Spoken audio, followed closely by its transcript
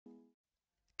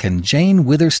Can Jane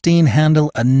Withersteen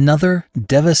handle another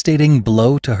devastating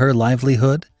blow to her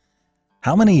livelihood?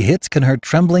 How many hits can her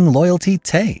trembling loyalty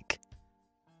take?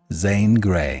 Zane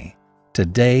Grey,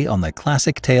 today on the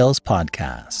Classic Tales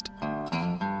podcast.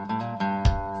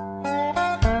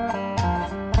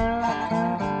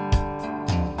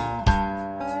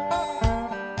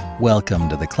 Welcome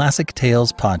to the Classic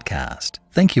Tales podcast.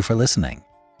 Thank you for listening.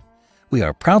 We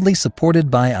are proudly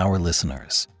supported by our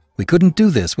listeners. We couldn't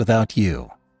do this without you.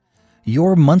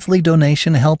 Your monthly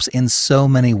donation helps in so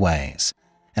many ways,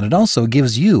 and it also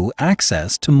gives you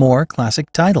access to more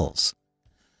classic titles.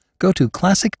 Go to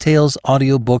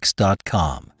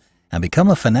classictalesaudiobooks.com and become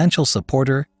a financial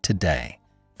supporter today.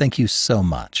 Thank you so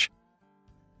much.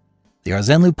 The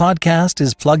Arzenlu podcast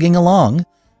is plugging along.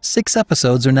 6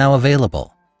 episodes are now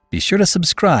available. Be sure to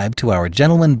subscribe to our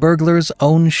Gentleman Burglar's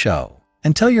own show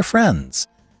and tell your friends.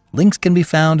 Links can be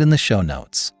found in the show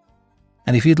notes.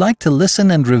 And if you'd like to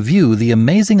listen and review the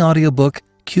amazing audiobook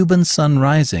Cuban Son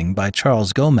Rising by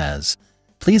Charles Gomez,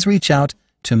 please reach out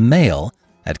to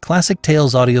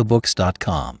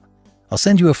mail@classictalesaudiobooks.com. I'll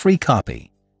send you a free copy.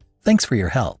 Thanks for your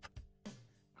help.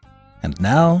 And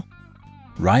now,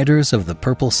 Riders of the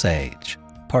Purple Sage,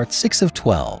 Part 6 of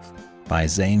 12 by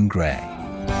Zane Grey.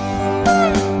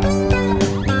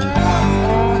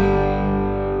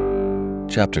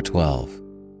 Chapter 12.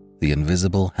 The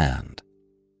Invisible Hand.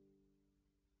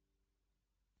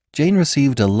 Jane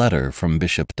received a letter from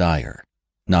Bishop Dyer,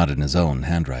 not in his own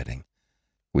handwriting,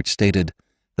 which stated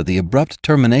that the abrupt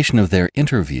termination of their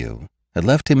interview had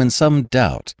left him in some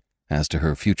doubt as to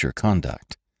her future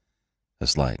conduct. A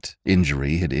slight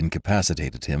injury had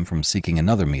incapacitated him from seeking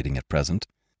another meeting at present,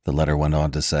 the letter went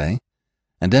on to say,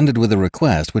 and ended with a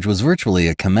request which was virtually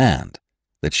a command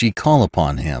that she call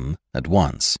upon him at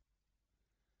once.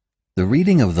 The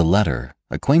reading of the letter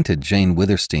acquainted Jane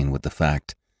Withersteen with the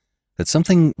fact that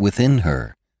something within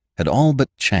her had all but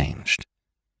changed.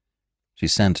 She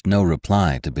sent no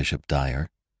reply to Bishop Dyer,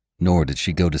 nor did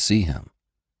she go to see him.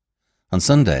 On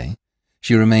Sunday,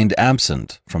 she remained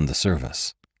absent from the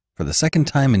service for the second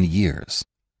time in years,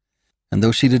 and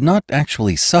though she did not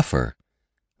actually suffer,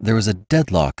 there was a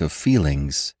deadlock of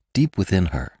feelings deep within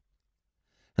her,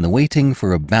 and the waiting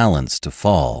for a balance to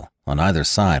fall on either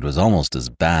side was almost as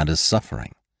bad as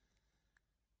suffering.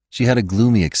 She had a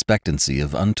gloomy expectancy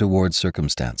of untoward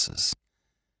circumstances,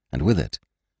 and with it,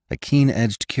 a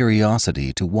keen-edged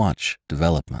curiosity to watch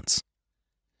developments.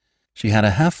 She had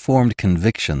a half-formed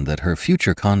conviction that her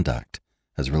future conduct,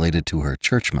 as related to her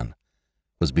churchmen,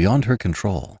 was beyond her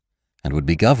control and would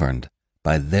be governed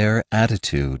by their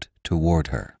attitude toward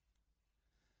her.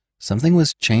 Something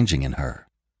was changing in her,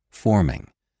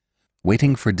 forming,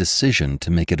 waiting for decision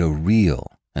to make it a real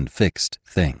and fixed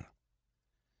thing.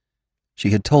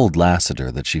 She had told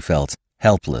Lassiter that she felt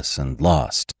helpless and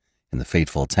lost in the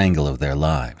fateful tangle of their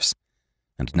lives,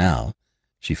 and now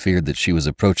she feared that she was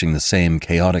approaching the same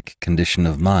chaotic condition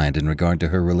of mind in regard to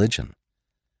her religion.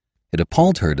 It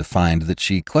appalled her to find that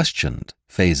she questioned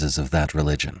phases of that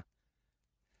religion.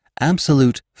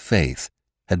 Absolute faith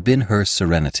had been her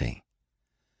serenity.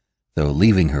 Though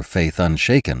leaving her faith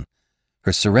unshaken,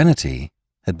 her serenity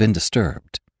had been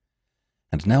disturbed,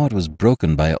 and now it was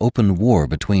broken by open war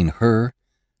between her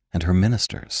and her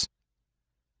ministers.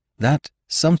 That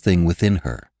something within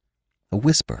her, a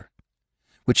whisper,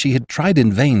 which she had tried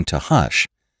in vain to hush,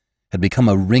 had become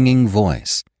a ringing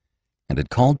voice, and had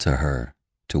called to her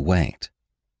to wait.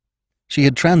 She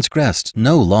had transgressed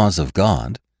no laws of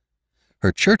God.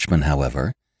 Her churchmen,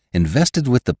 however, invested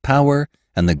with the power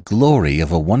and the glory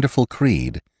of a wonderful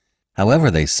creed,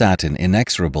 however they sat in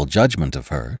inexorable judgment of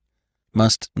her,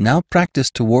 must now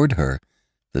practice toward her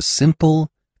the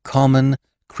simple, common,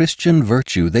 Christian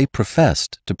virtue they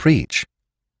professed to preach.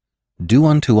 Do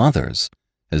unto others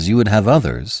as you would have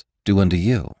others do unto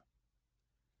you.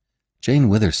 Jane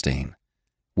Withersteen,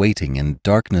 waiting in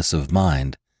darkness of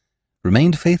mind,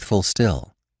 remained faithful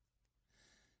still.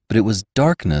 But it was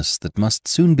darkness that must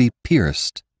soon be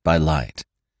pierced by light.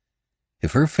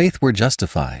 If her faith were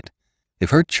justified,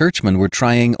 if her churchmen were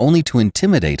trying only to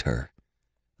intimidate her,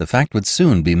 the fact would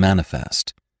soon be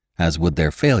manifest, as would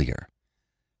their failure,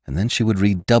 and then she would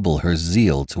redouble her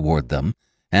zeal toward them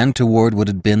and toward what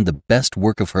had been the best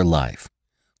work of her life,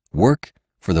 work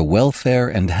for the welfare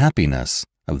and happiness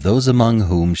of those among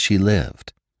whom she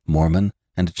lived, Mormon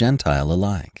and Gentile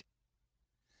alike.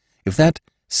 If that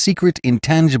secret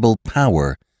intangible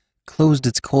power closed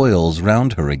its coils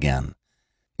round her again,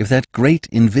 if that great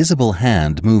invisible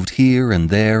hand moved here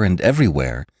and there and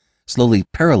everywhere, slowly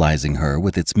paralyzing her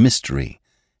with its mystery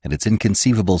and its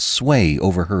inconceivable sway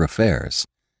over her affairs,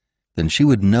 then she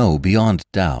would know beyond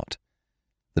doubt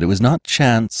that it was not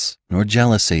chance, nor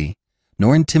jealousy,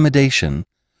 nor intimidation,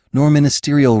 nor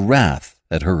ministerial wrath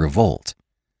at her revolt,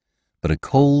 but a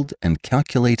cold and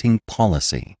calculating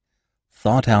policy,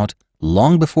 thought out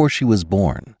long before she was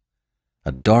born,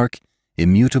 a dark,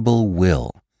 immutable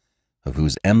will, of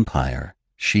whose empire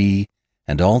she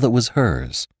and all that was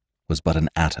hers was but an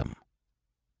atom.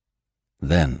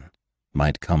 Then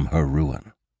might come her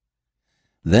ruin.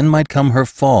 Then might come her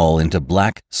fall into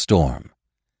black storm.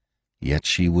 Yet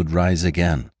she would rise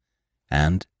again,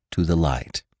 and to the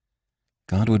light.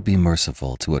 God would be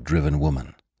merciful to a driven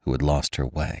woman who had lost her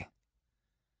way.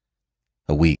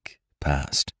 A week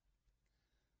passed.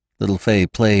 Little Fay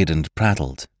played and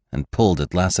prattled and pulled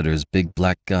at Lassiter's big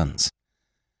black guns.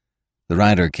 The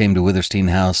rider came to Witherstein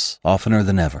House oftener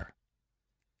than ever.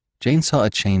 Jane saw a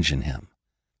change in him,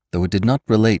 though it did not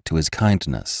relate to his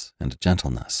kindness and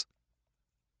gentleness.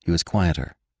 He was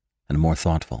quieter and more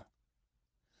thoughtful.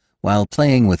 While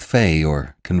playing with Fay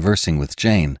or conversing with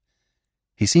Jane,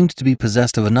 he seemed to be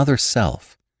possessed of another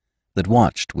self that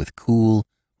watched with cool,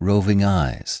 roving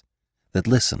eyes, that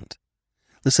listened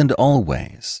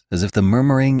always as if the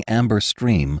murmuring amber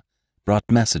stream brought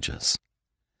messages,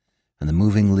 and the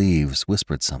moving leaves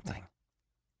whispered something.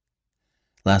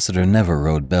 Lassiter never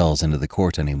rode Bells into the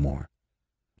court any more,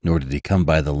 nor did he come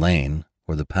by the lane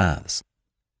or the paths.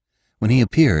 When he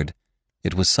appeared,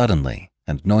 it was suddenly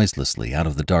and noiselessly out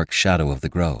of the dark shadow of the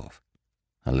grove.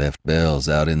 "I left Bells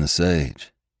out in the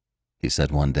sage," he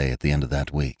said one day at the end of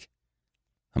that week.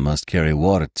 "I must carry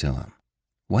water to him."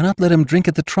 "Why not let him drink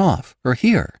at the trough, or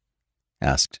here?"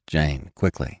 asked Jane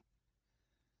quickly.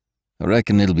 "I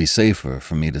reckon it'll be safer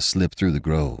for me to slip through the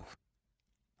grove.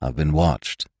 I've been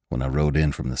watched when I rode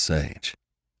in from the sage."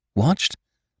 "Watched?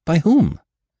 By whom?"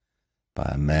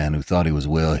 "By a man who thought he was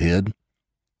well hid.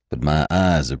 But my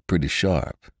eyes are pretty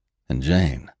sharp. And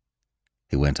Jane,"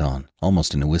 he went on,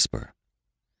 almost in a whisper,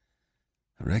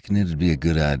 "I reckon it'd be a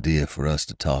good idea for us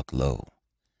to talk low.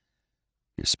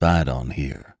 You're spied on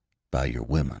here by your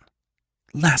women."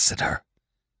 "Lassiter,"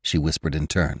 she whispered in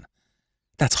turn.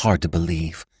 "That's hard to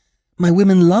believe. My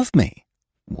women love me."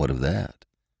 "What of that?"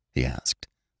 he asked.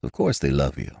 "Of course they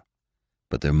love you,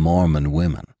 but they're Mormon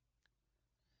women."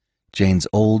 Jane's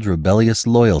old rebellious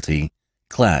loyalty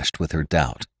clashed with her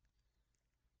doubt.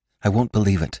 "I won't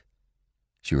believe it,"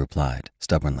 she replied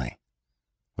stubbornly.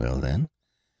 "Well then,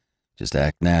 just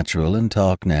act natural and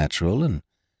talk natural, and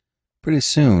pretty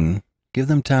soon give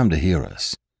them time to hear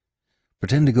us.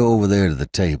 Pretend to go over there to the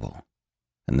table,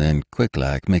 and then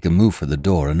quick-like make a move for the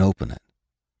door and open it."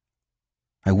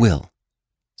 "I will,"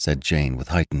 said Jane with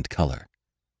heightened color.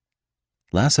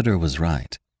 Lassiter was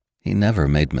right. He never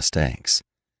made mistakes.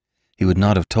 He would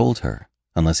not have told her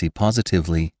unless he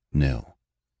positively knew.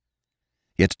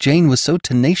 Yet Jane was so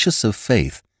tenacious of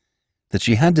faith that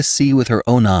she had to see with her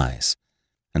own eyes,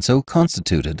 and so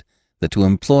constituted that to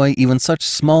employ even such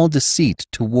small deceit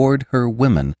toward her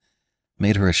women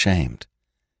made her ashamed,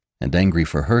 and angry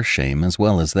for her shame as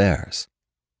well as theirs.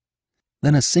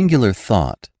 Then a singular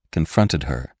thought confronted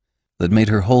her that made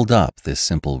her hold up this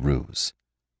simple ruse,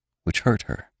 which hurt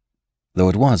her, though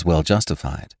it was well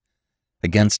justified,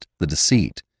 against the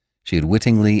deceit she had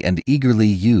wittingly and eagerly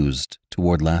used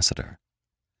toward Lassiter.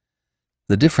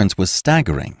 The difference was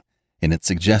staggering in its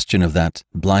suggestion of that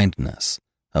blindness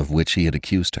of which he had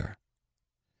accused her.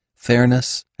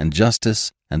 Fairness and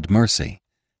justice and mercy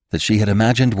that she had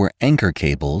imagined were anchor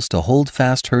cables to hold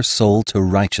fast her soul to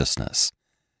righteousness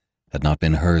had not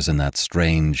been hers in that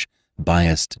strange,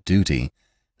 biased duty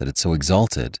that had so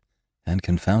exalted and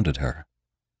confounded her.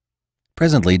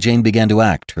 Presently Jane began to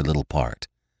act her little part,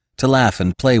 to laugh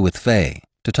and play with Fay,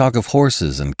 to talk of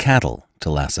horses and cattle to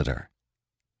Lassiter.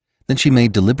 Then she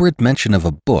made deliberate mention of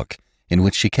a book in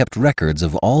which she kept records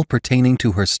of all pertaining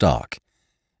to her stock,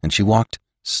 and she walked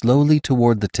slowly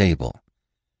toward the table,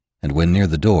 and when near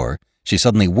the door, she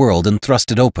suddenly whirled and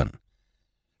thrust it open.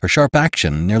 Her sharp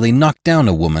action nearly knocked down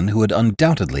a woman who had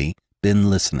undoubtedly been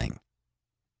listening.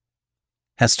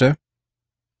 "Hester,"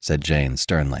 said Jane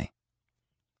sternly,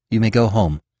 "you may go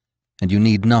home, and you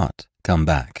need not come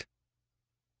back."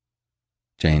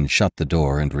 Jane shut the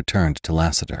door and returned to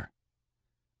Lassiter.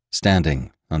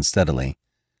 Standing unsteadily,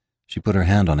 she put her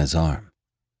hand on his arm.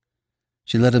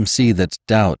 She let him see that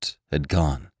doubt had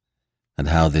gone, and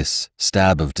how this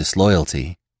stab of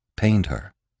disloyalty pained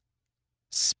her.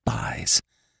 "Spies!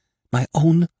 My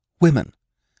own women!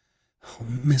 Oh,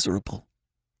 miserable!"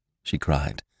 she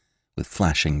cried, with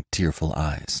flashing, tearful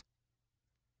eyes.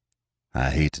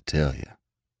 "I hate to tell you,"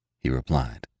 he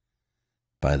replied.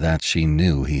 By that she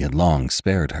knew he had long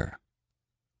spared her.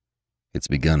 "It's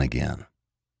begun again,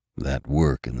 that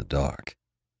work in the dark."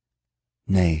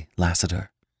 "Nay,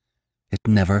 Lassiter, It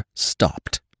never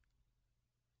stopped.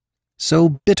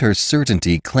 So bitter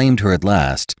certainty claimed her at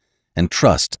last, and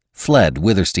trust fled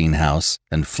Witherstein House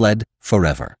and fled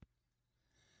forever.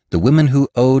 The women who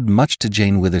owed much to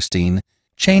Jane Witherstein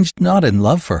changed not in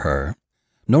love for her,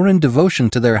 nor in devotion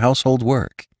to their household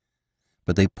work,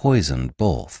 but they poisoned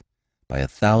both by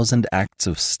 1,000 acts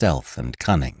of stealth and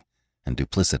cunning and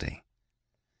duplicity.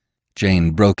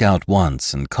 Jane broke out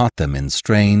once and caught them in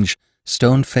strange,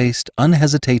 stone-faced,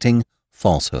 unhesitating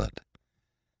falsehood.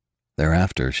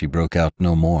 Thereafter she broke out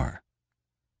no more.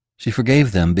 She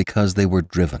forgave them because they were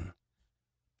driven.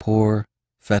 Poor,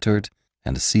 fettered,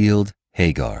 and sealed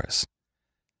Hagars.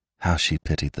 How she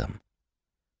pitied them.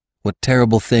 What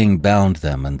terrible thing bound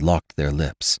them and locked their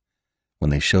lips,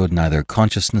 when they showed neither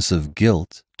consciousness of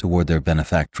guilt toward their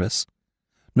benefactress,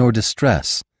 nor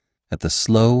distress at the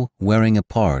slow wearing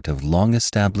apart of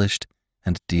long-established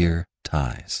and dear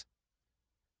ties.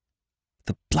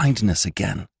 "The blindness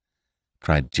again,"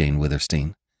 cried Jane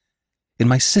Witherstein. "In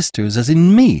my sisters as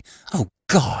in me! Oh,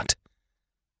 God!"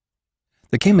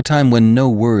 There came a time when no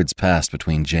words passed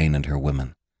between Jane and her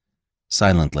women.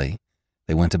 Silently,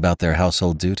 they went about their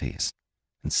household duties,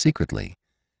 and secretly,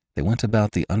 they went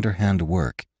about the underhand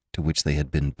work to which they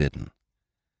had been bidden.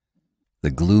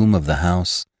 The gloom of the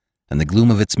house and the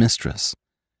gloom of its mistress,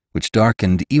 which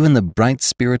darkened even the bright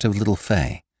spirit of little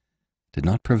Fay, did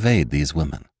not pervade these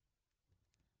women.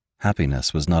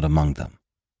 Happiness was not among them,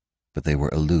 but they were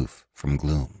aloof from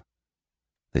gloom.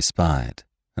 They spied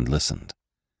and listened.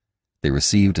 They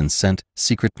received and sent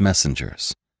secret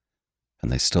messengers,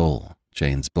 and they stole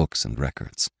Jane's books and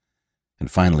records, and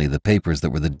finally the papers that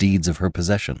were the deeds of her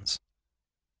possessions.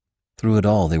 Through it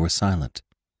all they were silent,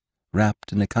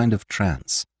 wrapped in a kind of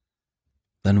trance.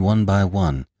 Then one by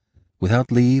one,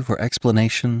 without leave or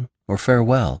explanation or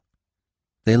farewell,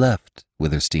 they left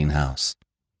Witherstein House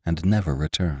and never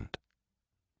returned.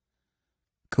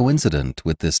 Coincident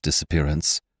with this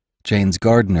disappearance, Jane's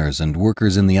gardeners and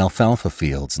workers in the alfalfa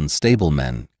fields and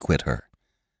stablemen quit her,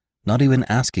 not even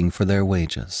asking for their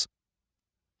wages.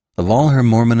 Of all her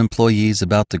Mormon employees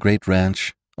about the great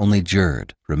ranch, only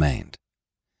Jerd remained.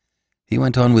 He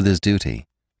went on with his duty,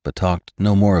 but talked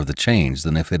no more of the change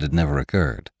than if it had never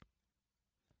occurred.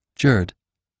 "Jerd,"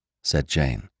 said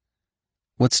Jane,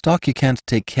 "what stock you can't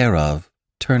take care of,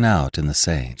 turn out in the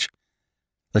sage.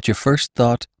 Let your first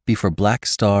thought be for Black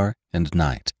Star and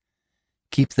Night.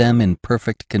 Keep them in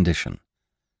perfect condition.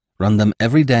 Run them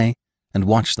every day and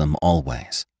watch them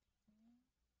always."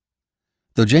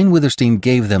 Though Jane Witherstein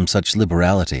gave them such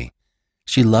liberality,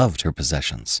 she loved her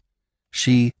possessions.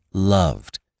 She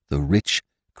loved the rich,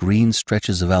 green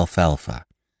stretches of alfalfa,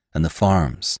 and the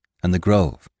farms, and the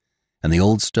grove, and the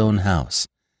old stone house,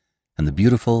 and the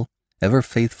beautiful,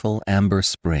 ever-faithful amber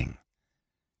spring,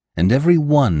 and every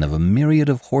one of a myriad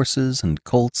of horses and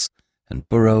colts and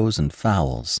burros and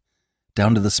fowls,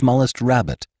 down to the smallest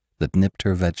rabbit that nipped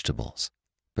her vegetables.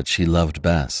 But she loved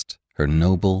best her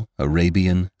noble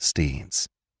Arabian steeds.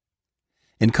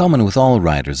 In common with all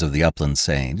riders of the upland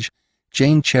sage,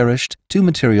 Jane cherished two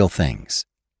material things: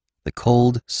 the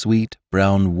cold, sweet,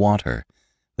 brown water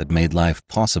that made life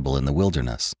possible in the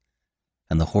wilderness,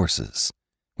 and the horses,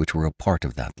 which were a part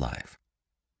of that life.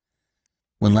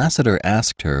 When Lassiter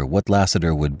asked her what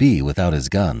Lassiter would be without his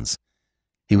guns,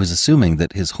 he was assuming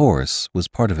that his horse was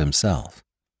part of himself.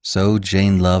 So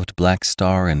Jane loved Black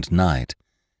Star and Night,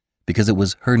 because it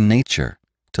was her nature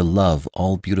to love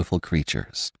all beautiful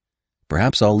creatures,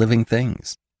 perhaps all living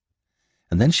things.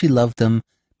 And then she loved them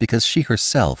because she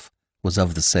herself was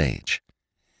of the sage,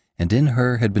 and in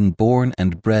her had been born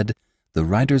and bred the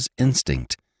rider's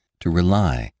instinct to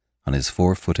rely on his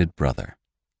four-footed brother.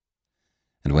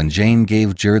 And when Jane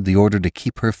gave Jerd the order to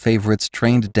keep her favorites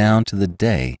trained down to the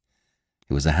day,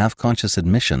 it was a half-conscious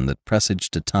admission that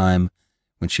presaged a time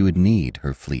when she would need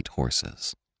her fleet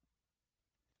horses.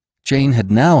 Jane had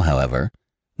now, however,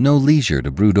 no leisure to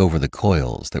brood over the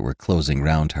coils that were closing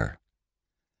round her.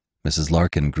 Mrs.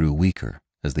 Larkin grew weaker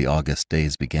as the August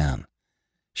days began.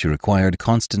 She required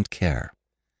constant care.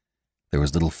 There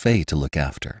was little Fay to look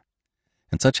after,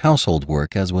 and such household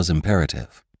work as was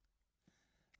imperative.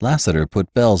 Lassiter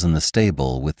put Bells in the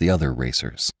stable with the other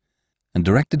racers, and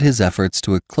directed his efforts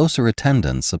to a closer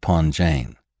attendance upon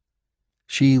Jane.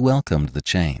 She welcomed the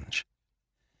change.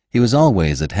 He was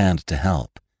always at hand to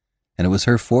help, and it was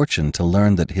her fortune to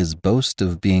learn that his boast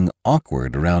of being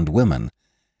awkward around women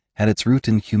had its root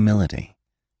in humility,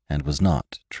 and was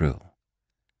not true.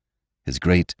 His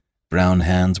great, brown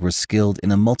hands were skilled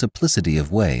in a multiplicity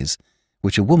of ways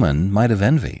which a woman might have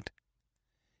envied.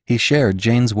 He shared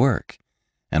Jane's work,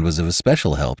 and was of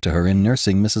especial help to her in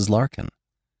nursing Mrs. Larkin.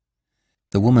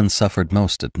 The woman suffered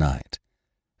most at night,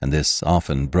 and this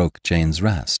often broke Jane's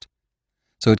rest.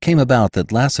 So it came about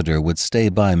that Lassiter would stay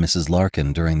by Mrs.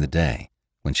 Larkin during the day,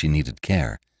 when she needed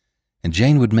care, and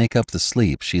Jane would make up the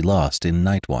sleep she lost in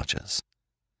night watches.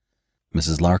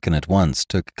 Mrs. Larkin at once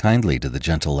took kindly to the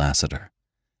gentle Lassiter,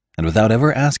 and without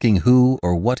ever asking who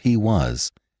or what he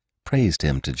was, praised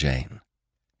him to Jane.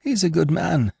 "He's a good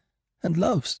man, and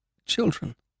loves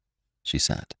children," she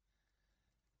said.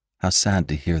 How sad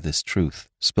to hear this truth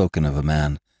spoken of a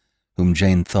man whom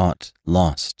Jane thought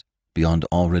lost beyond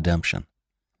all redemption.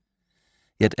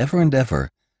 Yet ever and ever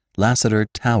Lassiter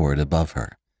towered above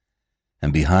her,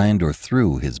 and behind or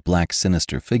through his black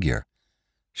sinister figure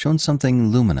shone something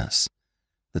luminous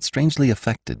that strangely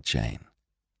affected Jane.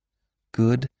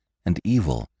 Good and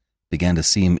evil began to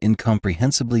seem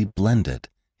incomprehensibly blended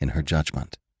in her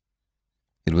judgment.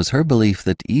 It was her belief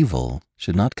that evil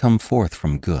should not come forth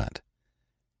from good,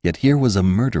 yet here was a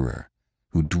murderer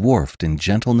who dwarfed in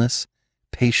gentleness,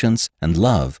 patience, and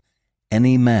love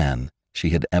any man she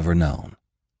had ever known.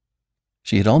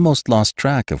 She had almost lost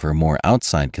track of her more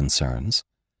outside concerns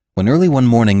when early one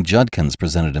morning Judkins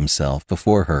presented himself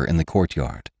before her in the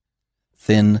courtyard.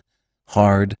 Thin,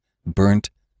 hard, burnt,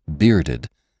 bearded,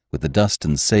 with the dust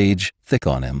and sage thick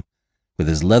on him, with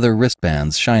his leather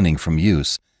wristbands shining from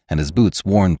use and his boots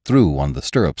worn through on the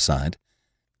stirrup side,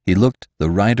 he looked the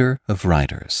rider of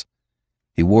riders.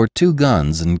 He wore 2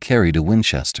 guns and carried a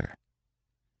Winchester.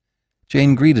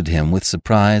 Jane greeted him with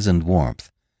surprise and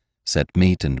warmth, set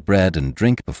meat and bread and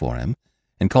drink before him,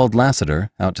 and called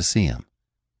Lassiter out to see him.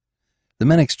 The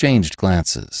men exchanged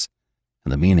glances,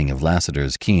 and the meaning of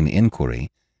Lassiter's keen inquiry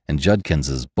and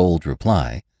Judkins's bold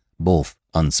reply, both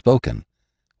unspoken,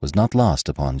 was not lost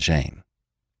upon Jane.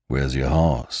 "Where's your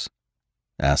horse?"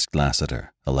 asked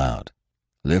Lassiter aloud.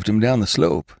 "Left him down the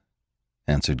slope,"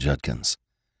 answered Judkins.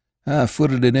 "I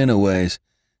footed it in a ways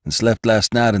and slept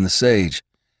last night in the sage.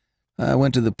 I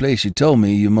went to the place you told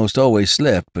me you most always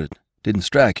slept, but didn't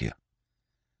strike you.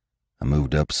 I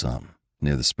moved up some,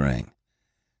 near the spring,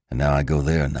 and now I go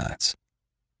there nights."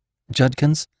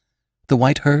 "Judkins? The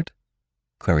white herd?"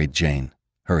 queried Jane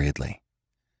hurriedly.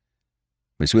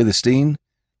 "Miss Withersteen,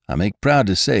 I make proud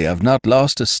to say I've not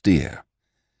lost a steer.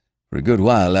 For a good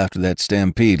while after that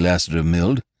stampede Lassiter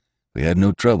milled, we had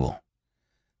no trouble.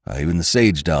 Even the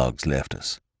sage dogs left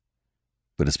us.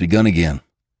 But it's begun again.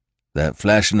 That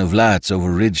flashing of lights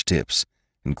over ridge tips,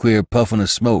 and queer puffing of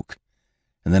smoke,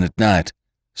 and then at night,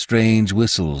 strange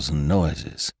whistles and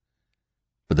noises.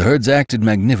 But the herd's acted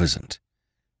magnificent.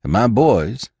 And my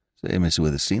boys, say, Miss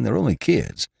Withersteen, they're only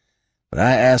kids, but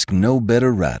I ask no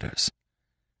better riders.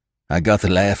 I got the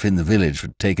laugh in the village for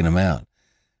taking 'em out.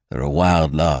 They're a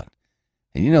wild lot,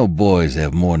 and you know boys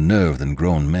have more nerve than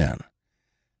grown men,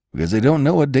 because they don't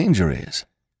know what danger is.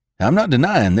 I'm not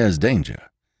denying there's danger,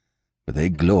 but they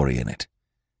glory in it,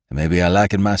 and maybe I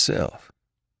like it myself.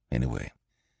 Anyway,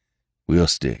 we'll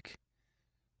stick.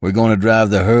 We're going to drive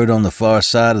the herd on the far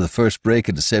side of the first break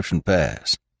of Deception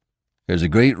Pass. There's a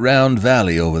great round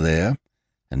valley over there,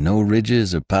 and no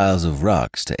ridges or piles of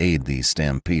rocks to aid these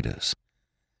stampeders.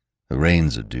 The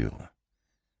rains are due.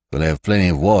 We'll have plenty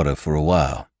of water for a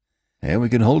while, and we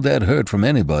can hold that herd from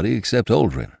anybody except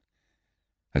Oldrin.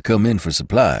 I come in for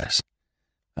supplies.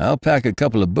 I'll pack a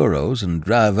couple of burros and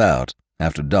drive out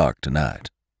after dark tonight."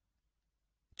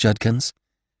 "Judkins,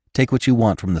 take what you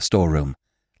want from the storeroom.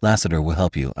 Lassiter will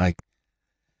help you. I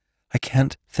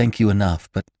can't thank you enough,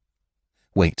 but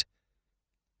wait."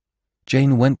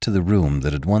 Jane went to the room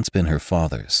that had once been her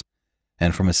father's,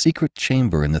 and from a secret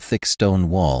chamber in the thick stone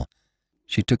wall,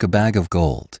 she took a bag of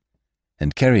gold,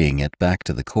 and carrying it back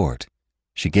to the court,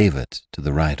 she gave it to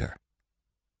the rider.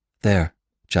 "There,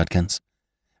 Judkins,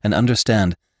 and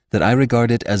understand that I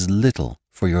regard it as little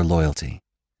for your loyalty.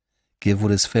 Give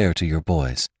what is fair to your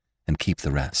boys, and keep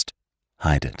the rest.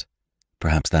 Hide it.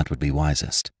 Perhaps that would be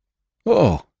wisest."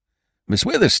 "Oh, Miss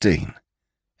Withersteen,"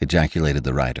 ejaculated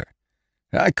the rider.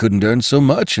 "I couldn't earn so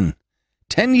much in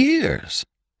 10 years.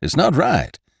 It's not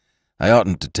right. I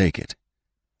oughtn't to take it."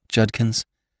 "Judkins,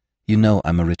 you know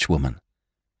I'm a rich woman.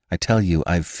 I tell you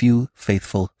I've few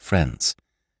faithful friends.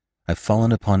 I've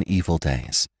fallen upon evil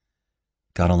days.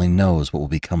 God only knows what will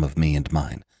become of me and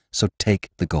mine, so take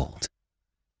the gold."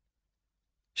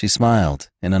 She smiled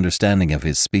in understanding of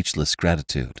his speechless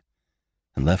gratitude,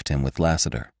 and left him with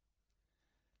Lassiter.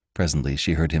 Presently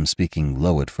she heard him speaking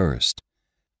low at first,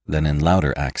 then in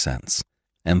louder accents,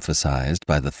 emphasized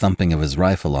by the thumping of his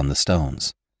rifle on the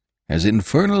stones. "As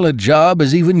infernal a job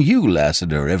as even you,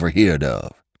 Lassiter, ever heard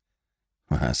of."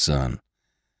 "My son,"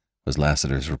 was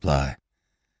Lassiter's reply,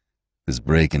 "this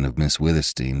breaking of Miss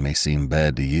Withersteen may seem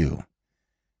bad to you,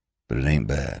 but it ain't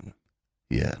bad,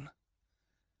 yet.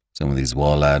 Some of these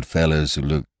wall-eyed fellers who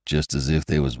look just as if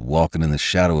they was walking in the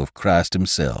shadow of Christ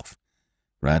himself,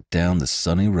 right down the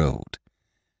sunny road.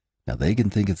 Now they can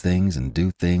think of things and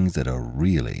do things that are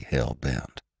really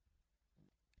hell-bent."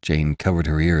 Jane covered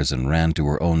her ears and ran to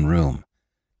her own room,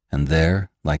 and there,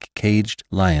 like a caged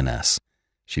lioness,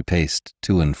 she paced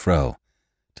to and fro,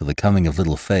 till the coming of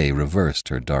little Fay reversed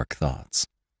her dark thoughts.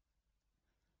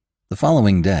 The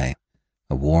following day,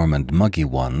 a warm and muggy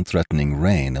one threatening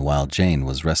rain while Jane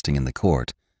was resting in the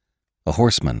court, a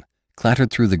horseman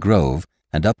clattered through the grove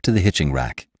and up to the hitching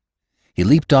rack. He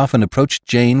leaped off and approached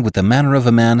Jane with the manner of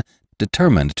a man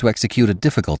determined to execute a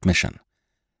difficult mission,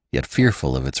 yet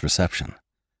fearful of its reception.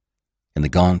 In the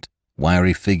gaunt,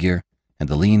 wiry figure and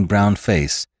the lean brown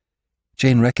face,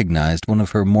 Jane recognized one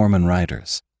of her Mormon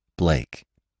riders, Blake.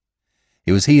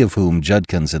 It was he of whom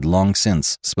Judkins had long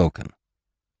since spoken.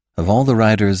 Of all the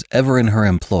riders ever in her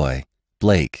employ,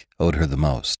 Blake owed her the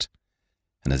most,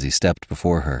 and as he stepped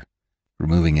before her,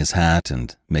 removing his hat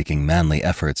and making manly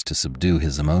efforts to subdue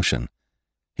his emotion,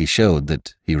 he showed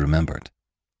that he remembered.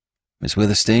 "Miss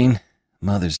Withersteen,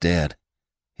 Mother's dead,"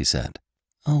 he said.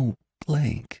 "Oh,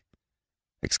 Blake,"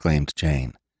 exclaimed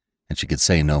Jane, and she could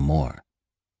say no more.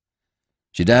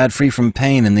 "She died free from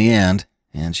pain in the end,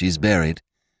 and she's buried,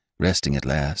 resting at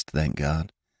last, thank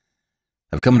God.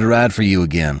 I've come to ride for you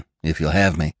again, if you'll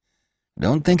have me.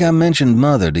 Don't think I mentioned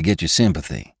Mother to get your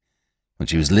sympathy. When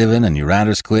she was living and your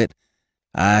riders quit,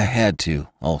 I had to,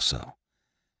 also.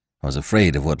 I was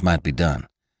afraid of what might be done.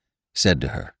 Said to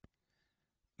her,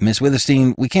 'Miss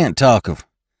Withersteen, we can't talk of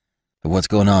what's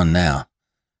going on now.'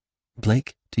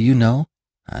 'Blake, do you know?'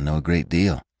 'I know a great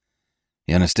deal.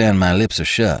 You understand my lips are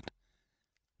shut.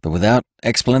 But without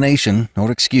explanation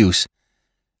or excuse,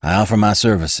 I offer my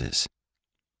services.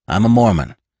 I'm a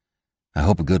Mormon. I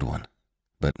hope a good one.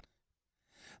 But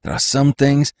there are some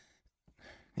things...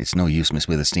 It's no use, Miss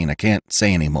Withersteen. I can't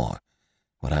say any more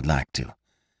what I'd like to.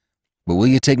 But will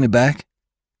you take me back?'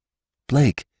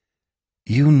 'Blake,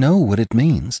 you know what it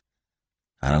means.'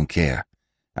 'I don't care.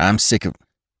 I'm sick of...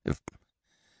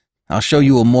 I'll show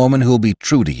you a Mormon who'll be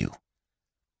true to you.'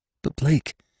 'But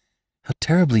Blake, how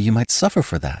terribly you might suffer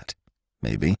for that.'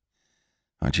 'Maybe.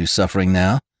 Aren't you suffering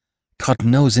now?' 'God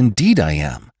knows, indeed I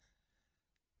am.'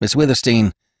 'Miss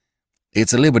Withersteen,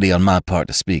 it's a liberty on my part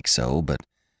to speak so, but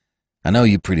I know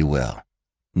you pretty well.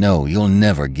 No, you'll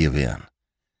never give in.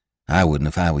 I wouldn't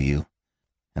if I were you.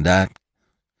 And I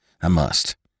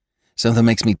must. Something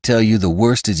makes me tell you the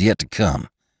worst is yet to come.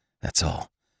 That's all.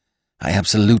 I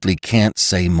absolutely can't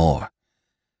say more.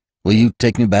 Will you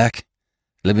take me back?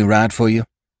 Let me ride for you?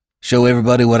 Show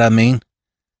everybody what I mean?'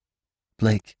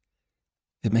 'Blake,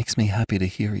 it makes me happy to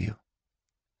hear you.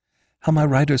 How my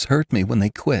riders hurt me when they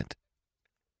quit.'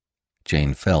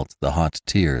 Jane felt the hot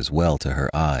tears well to her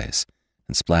eyes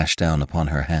and splash down upon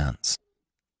her hands.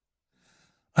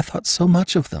 'I thought so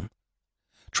much of them,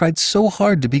 tried so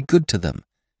hard to be good to them,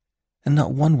 and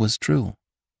not one was true.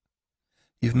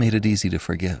 You've made it easy to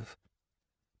forgive.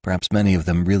 Perhaps many of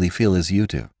them really feel as you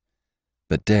do,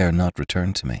 but dare not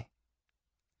return to me.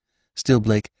 Still,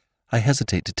 Blake, I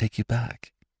hesitate to take you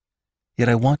back. Yet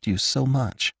I want you so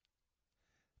much.'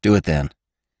 'Do it then.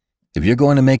 If you're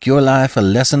going to make your life a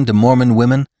lesson to Mormon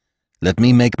women, let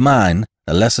me make mine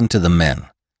a lesson to the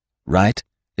men. Right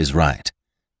is right.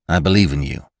 I believe in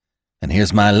you, and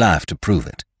here's my life to prove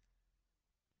it.'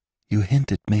 'You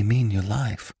hint it may mean your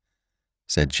life,'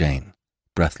 said Jane,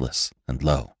 breathless and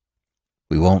low.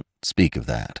 'We won't speak of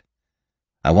that.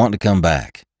 I want to come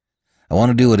back. I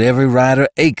want to do what every rider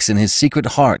aches in his secret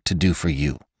heart to do for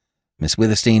you. Miss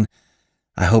Withersteen,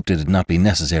 I hoped it would not be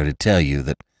necessary to tell you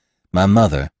that my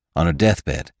mother, on her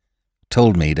deathbed,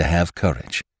 told me to have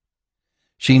courage.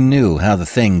 She knew how the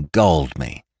thing galled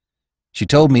me. She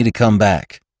told me to come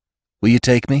back. Will you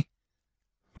take me?'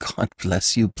 'God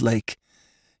bless you, Blake.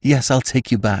 Yes, I'll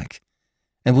take you back.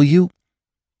 And will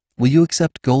you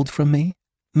accept gold from me?'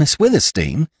 'Miss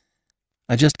Withersteen!'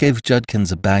 'I just gave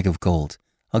Judkins a bag of gold.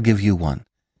 I'll give you one.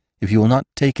 If you will not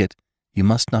take it, you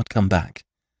must not come back.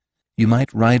 You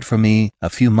might ride for me a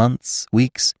few months,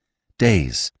 weeks,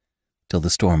 days, till the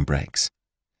storm breaks.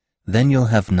 Then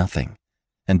you'll have nothing,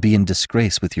 and be in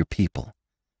disgrace with your people.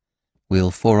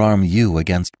 We'll forearm you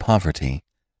against poverty,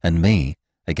 and me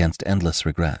against endless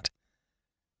regret.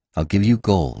 I'll give you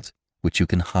gold, which you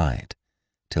can hide,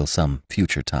 till some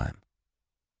future time.'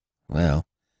 'Well,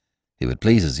 if it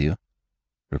pleases you,'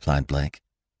 replied Blake.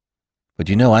 'But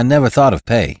you know I never thought of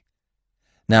pay.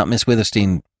 Now, Miss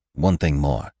Withersteen, one thing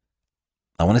more.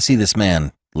 I want to see this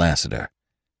man, Lassiter.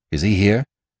 Is he here?'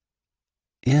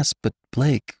 'Yes, but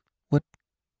Blake, what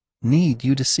need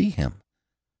you to see him?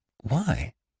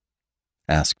 Why?'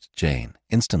 asked Jane,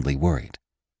 instantly worried.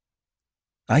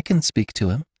 I can speak to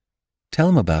him. Tell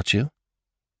him about you.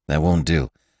 That won't do.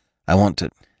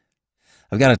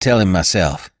 I've got to tell him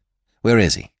myself. Where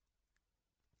is he?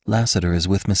 Lassiter is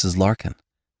with Mrs. Larkin.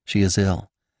 She is ill.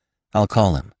 I'll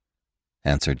call him,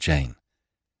 answered Jane,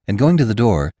 and going to the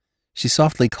door, she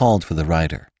softly called for the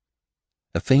rider.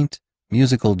 A faint,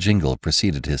 musical jingle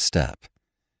preceded his step.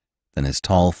 Then his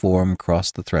tall form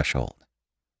crossed the threshold.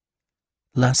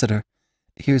 Lassiter,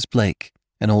 here's Blake,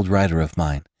 an old rider of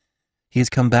mine. He has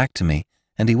come back to me,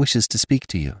 and he wishes to speak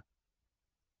to you.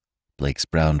 Blake's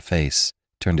brown face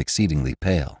turned exceedingly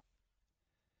pale.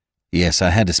 Yes,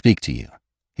 I had to speak to you,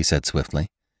 he said swiftly.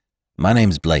 My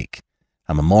name's Blake.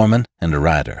 I'm a Mormon and a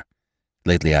rider.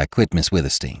 Lately I quit Miss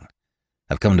Withersteen.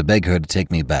 I've come to beg her to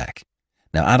take me back.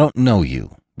 Now, I don't know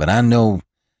you, but I know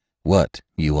what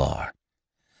you are.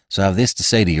 So I have this to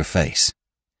say to your face.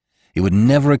 It would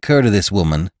never occur to this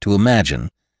woman to imagine,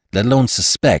 let alone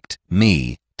suspect,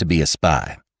 me to be a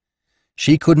spy.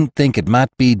 She couldn't think it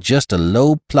might be just a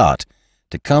low plot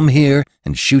to come here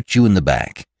and shoot you in the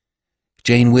back.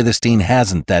 Jane Withersteen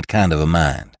hasn't that kind of a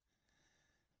mind.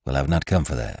 Well, I've not come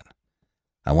for that.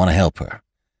 I want to help her,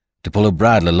 to pull her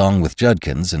bridle along with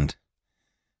Judkins and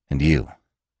you.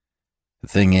 The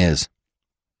thing is,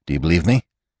 do you believe me?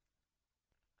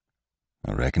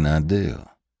 I reckon I do,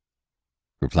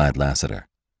 replied Lassiter.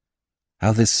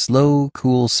 How this slow,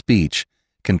 cool speech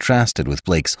contrasted with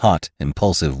Blake's hot,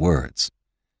 impulsive words.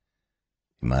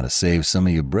 You might have saved some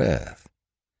of your breath.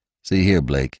 See here,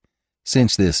 Blake,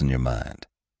 cinch this in your mind.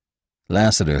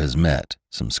 Lassiter has met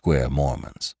some square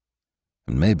Mormons.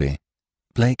 And maybe—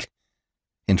 Blake,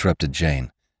 interrupted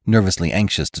Jane, nervously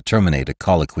anxious to terminate a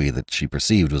colloquy that she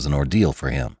perceived was an ordeal for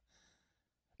him.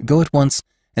 Go at once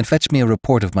and fetch me a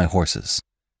report of my horses.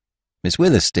 Miss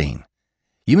Withersteen,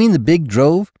 you mean the big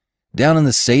drove down in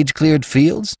the sage-cleared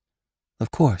fields?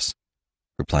 Of course,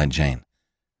 replied Jane.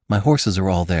 My horses are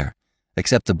all there,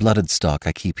 except the blooded stock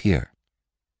I keep here.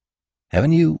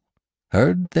 Haven't you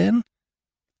heard, then?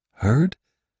 Heard?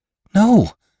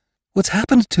 No. What's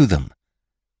happened to them?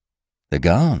 They're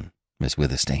gone, Miss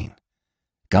Withersteen.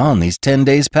 Gone these 10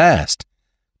 days past.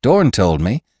 Dorn told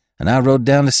me, and I rode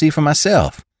down to see for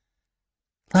myself.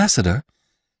 Lassiter,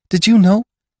 did you know?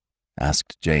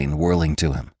 Asked Jane, whirling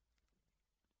to him.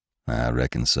 I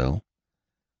reckon so.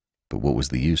 But what was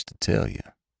the use to tell you?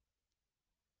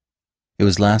 It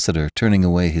was Lassiter turning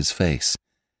away his face,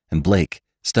 and Blake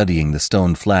studying the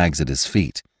stone flags at his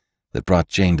feet, that brought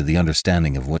Jane to the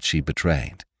understanding of what she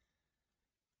betrayed.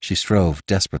 She strove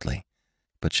desperately,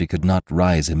 but she could not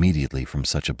rise immediately from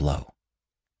such a blow.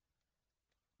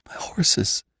 My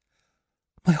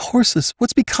horses,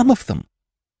 what's become of them?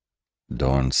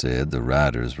 Dorn said the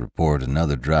riders report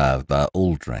another drive by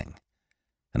Oldring,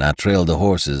 and I trailed the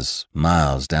horses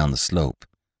miles down the slope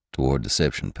toward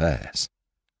Deception Pass.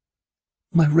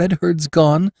 My red herd's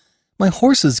gone. My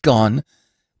horse is gone.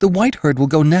 The white herd will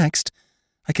go next.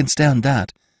 I can stand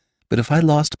that. But if I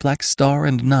lost Black Star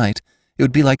and Night, it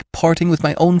would be like parting with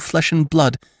my own flesh and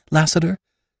blood. Lassiter?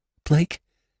 Blake?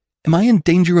 Am I in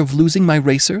danger of losing my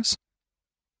racers?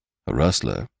 A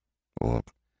rustler, or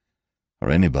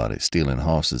anybody stealing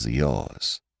horses of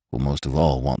yours, will most of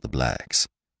all want the blacks,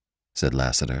 said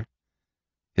Lassiter.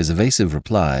 His evasive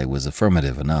reply was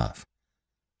affirmative enough.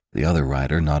 The other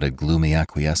rider nodded gloomy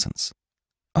acquiescence.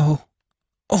 Oh,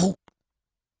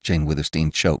 Jane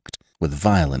Withersteen choked with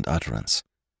violent utterance.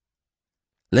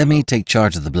 Let me take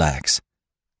charge of the blacks,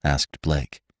 asked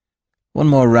Blake. One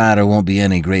more rider won't be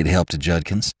any great help to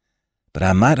Judkins, but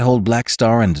I might hold Black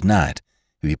Star and Night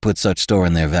if you put such store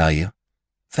in their value.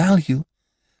 Value?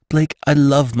 Blake, I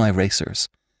love my racers.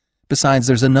 Besides,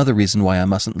 there's another reason why I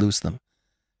mustn't lose them.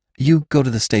 You go to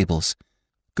the stables.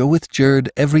 Go with Jerd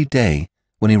every day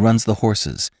when he runs the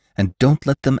horses, and don't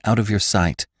let them out of your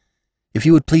sight. If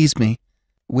you would please me,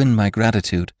 win my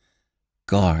gratitude,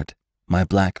 guard my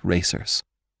black racers.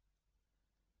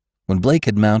 When Blake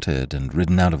had mounted and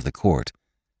ridden out of the court,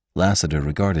 Lassiter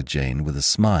regarded Jane with a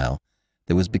smile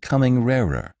that was becoming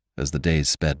rarer as the days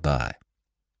sped by.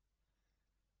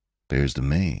 "'Pears to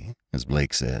me, as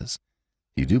Blake says,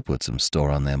 you do put some store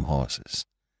on them horses.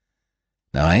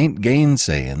 Now, I ain't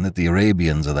gainsaying that the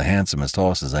Arabians are the handsomest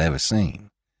horses I ever seen,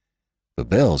 but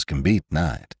Bells can beat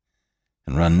Night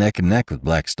and run neck and neck with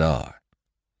Black Star.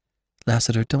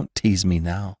 Lassiter, don't tease me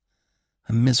now.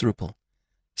 I'm miserable,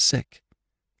 sick.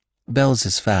 Bells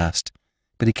is fast,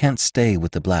 but he can't stay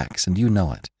with the blacks, and you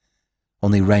know it.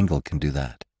 Only Wrangle can do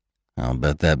that. I'll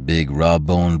bet that big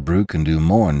raw-boned brute can do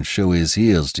more'n show his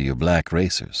heels to your black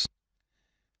racers.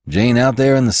 Jane out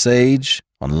there in the sage,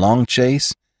 on a long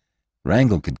chase,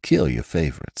 Wrangle could kill your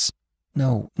favorites.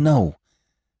 No, no,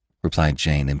 replied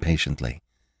Jane impatiently.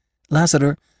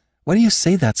 Lassiter, why do you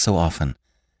say that so often?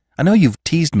 I know you've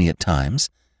teased me at times,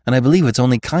 and I believe it's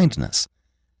only kindness.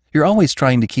 You're always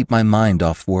trying to keep my mind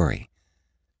off worry.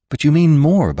 But you mean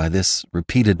more by this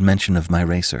repeated mention of my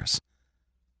racers.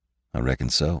 I reckon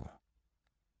so.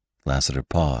 Lassiter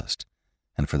paused,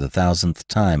 and for the 1,000th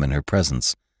time in her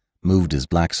presence moved his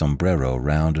black sombrero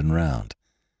round and round,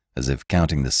 as if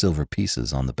counting the silver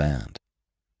pieces on the band.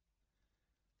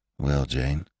 Well,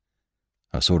 Jane,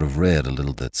 I've sort of read a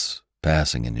little that's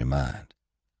passing in your mind.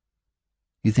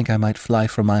 You think I might fly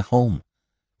from my home,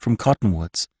 from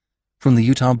Cottonwoods, from the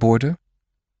Utah border?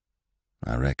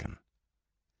 I reckon.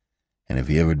 And if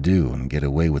you ever do and get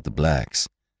away with the blacks,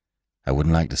 I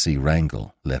wouldn't like to see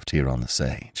Wrangel left here on the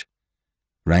sage.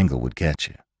 Wrangel would catch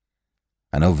you.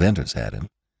 I know Venter's had him,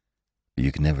 but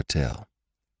you can never tell.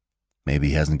 Maybe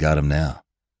he hasn't got him now.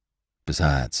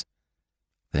 Besides,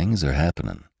 things are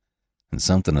happening, and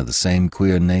something of the same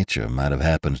queer nature might have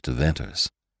happened to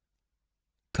Venter's.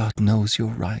 God knows you're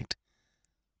right.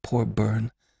 Poor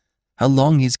Byrne. How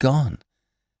long he's gone.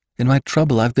 In my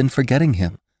trouble, I've been forgetting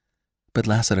him. But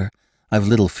Lassiter, I've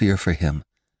little fear for him.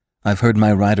 I've heard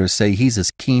my riders say he's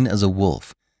as keen as a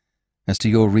wolf. As to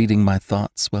your reading my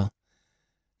thoughts, well,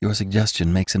 your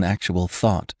suggestion makes an actual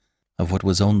thought of what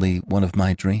was only one of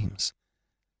my dreams.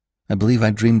 I believe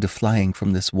I dreamed of flying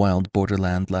from this wild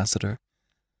borderland, Lassiter.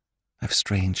 I've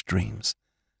strange dreams.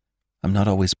 I'm not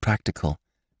always practical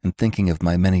in thinking of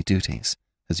my many duties,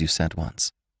 as you said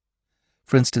once.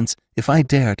 For instance, if I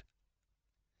dared,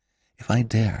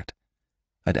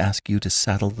 I'd ask you to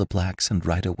saddle the blacks and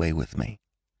ride away with me,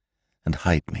 and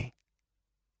hide me.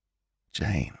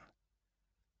 Jane.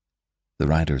 The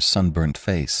rider's sunburnt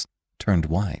face turned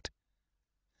white.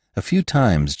 A few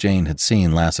times Jane had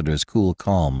seen Lassiter's cool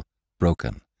calm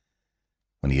broken,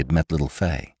 when he had met little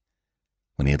Fay,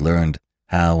 when he had learned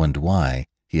how and why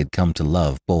he had come to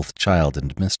love both child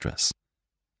and mistress,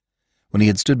 when he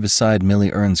had stood beside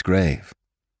Millie Earn's grave.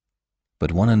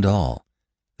 But one and all,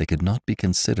 they could not be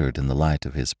considered in the light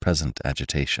of his present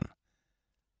agitation.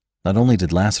 Not only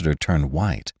did Lassiter turn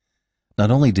white,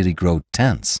 not only did he grow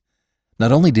tense,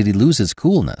 not only did he lose his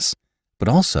coolness, but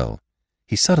also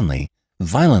he suddenly,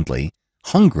 violently,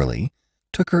 hungrily,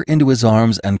 took her into his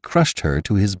arms and crushed her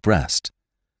to his breast.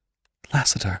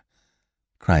 "Lassiter!"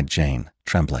 cried Jane,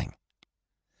 trembling.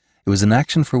 It was an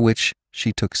action for which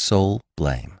she took sole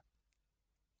blame.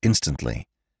 Instantly,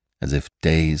 as if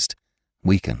dazed,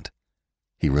 weakened,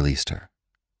 he released her.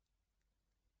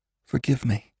 "Forgive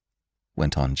me,"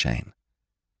 went on Jane.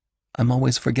 "I'm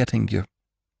always forgetting your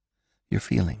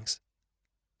feelings.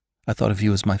 I thought of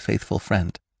you as my faithful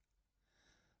friend.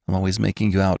 I'm always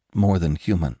making you out more than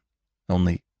human.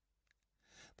 Only,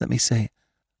 let me say,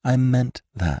 I meant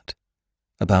that,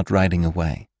 about riding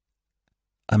away.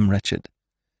 I'm wretched,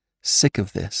 sick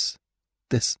of this.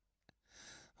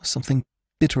 Something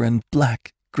bitter and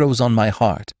black grows on my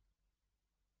heart."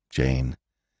 Jane.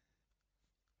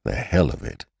 The hell of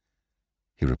it,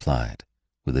 he replied,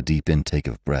 with a deep intake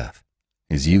of breath,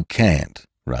 is you can't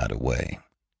ride away.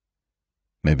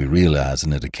 Maybe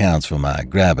realizing it accounts for my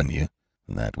grabbing you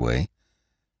that way,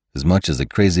 as much as the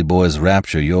crazy boy's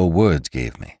rapture your words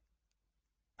gave me.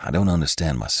 I don't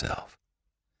understand myself.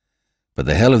 But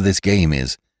the hell of this game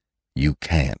is, you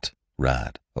can't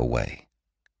ride away.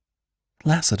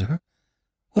 "Lassiter,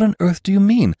 what on earth do you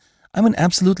mean? I'm an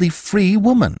absolutely free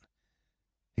woman."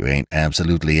 You ain't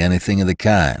absolutely anything of the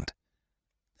kind.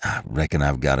 I reckon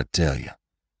I've got to tell you.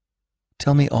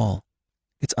 "Tell me all.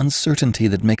 It's uncertainty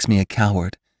that makes me a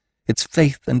coward. It's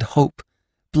faith and hope,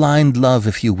 blind love,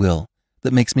 if you will,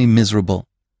 that makes me miserable.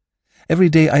 Every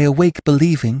day I awake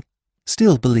believing,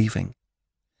 still believing.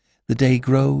 The day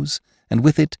grows, and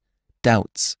with it,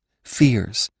 doubts,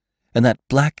 fears, and that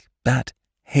black bat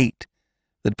hate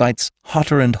that bites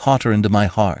hotter and hotter into my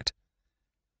heart.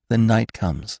 Then night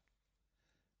comes.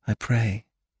 I pray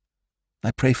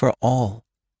for all,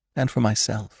 and for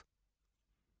myself.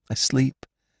 I sleep,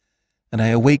 and I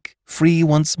awake free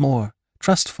once more,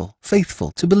 trustful,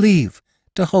 faithful, to believe,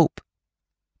 to hope.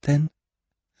 Then,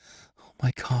 oh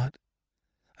my God,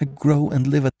 I grow and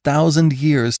live 1,000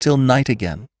 years till night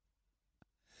again.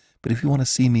 But if you want to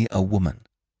see me a woman,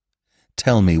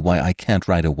 tell me why I can't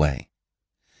ride away.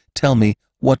 Tell me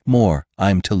what more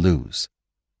I'm to lose.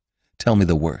 Tell me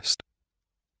the worst."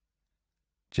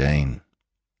 Jane,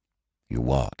 you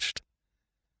watched.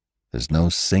 There's no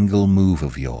single move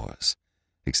of yours,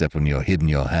 except when you're hid in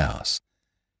your house,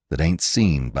 that ain't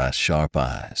seen by sharp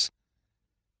eyes.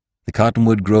 The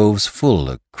cottonwood grove's full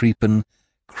of creeping,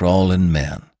 crawling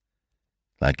men,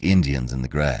 like Indians in the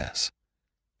grass.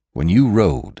 When you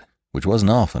rode, which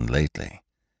wasn't often lately.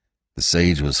 The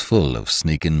sage was full of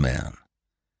sneaking men.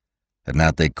 At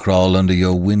night they'd crawl under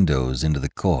your windows into the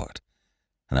court,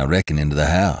 and I reckon into the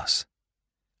house.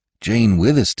 Jane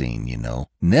Withersteen, you know,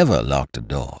 never locked a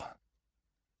door.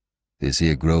 This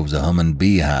here grove's a hummin'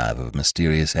 beehive of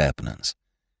mysterious happenings.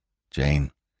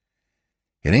 Jane,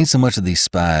 it ain't so much that these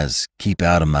spies keep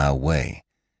out of my way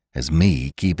as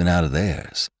me keeping out of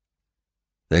theirs.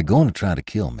 They're going to try to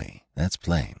kill me, that's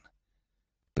plain.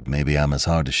 But maybe I'm as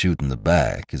hard to shoot in the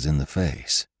back as in the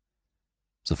face.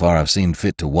 So far I've seen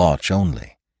fit to watch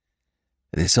only.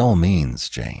 This all means,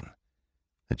 Jane,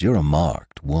 that you're a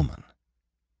marked woman.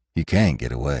 You can't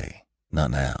get away,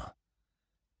 not now.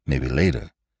 Maybe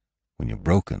later, when you're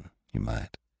broken, you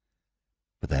might.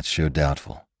 But that's sure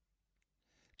doubtful.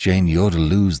 Jane, you're to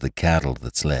lose the cattle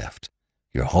that's left,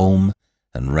 your home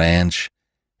and ranch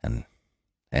and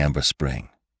Amber Spring.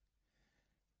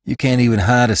 You can't even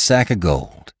hide a sack of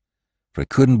gold, for it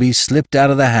couldn't be slipped out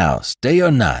of the house, day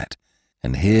or night,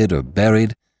 and hid or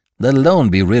buried, let alone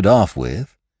be rid off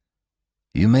with.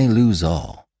 You may lose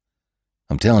all.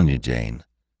 I'm telling you, Jane,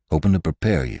 hoping to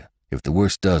prepare you if the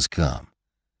worst does come.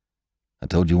 I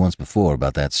told you once before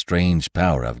about that strange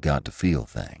power I've got to feel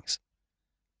things.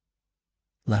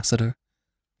 Lassiter,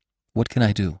 what can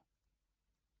I do?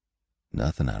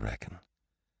 Nothing, I reckon,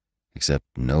 except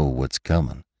know what's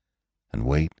coming and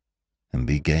wait and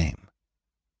be game.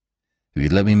 If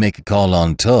you'd let me make a call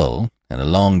on Tull and a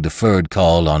long-deferred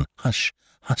call on— Hush,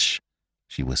 hush,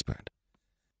 she whispered.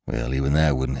 Well, even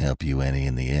that wouldn't help you any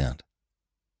in the end.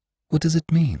 What does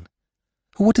it mean?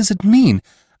 What does it mean?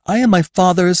 I am my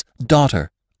father's daughter,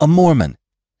 a Mormon,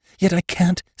 yet I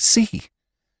can't see.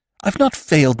 I've not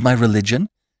failed my religion,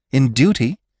 in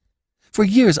duty. For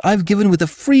years I've given with a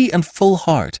free and full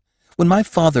heart. When my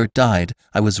father died,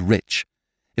 I was rich.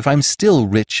 If I'm still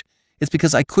rich, it's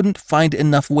because I couldn't find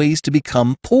enough ways to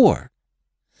become poor.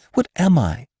 What am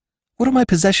I? What are my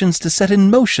possessions to set in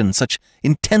motion such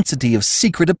intensity of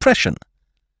secret oppression?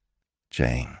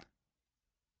 Jane,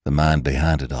 the mind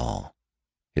behind it all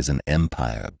is an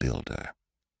empire builder.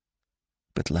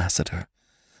 But Lassiter,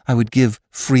 I would give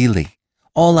freely,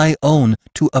 all I own,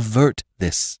 to avert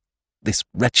this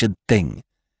wretched thing.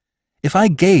 If I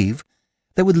gave,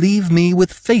 that would leave me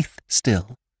with faith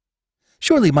still.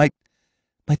 Surely my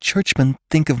churchmen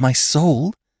think of my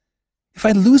soul. If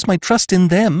I lose my trust in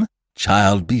them—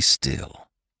 Child, be still,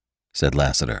 said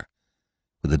Lassiter,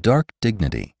 with a dark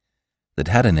dignity that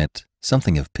had in it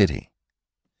something of pity.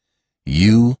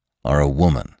 You are a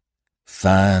woman,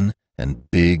 fine and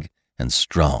big and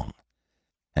strong,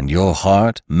 and your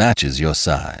heart matches your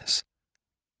size.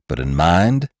 But in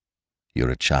mind,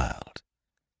 you're a child.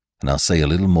 And I'll say a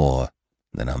little more,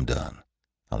 then I'm done.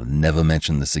 I'll never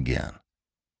mention this again.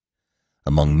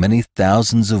 Among many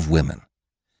thousands of women,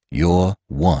 you're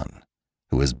one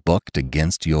who has bucked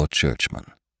against your churchmen.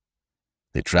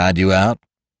 They tried you out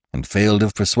and failed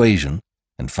of persuasion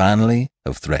and finally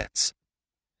of threats.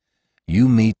 You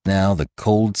meet now the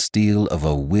cold steel of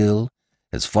a will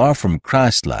as far from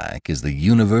Christ-like as the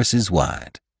universe is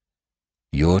wide.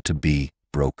 You're to be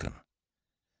broken.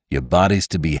 Your body's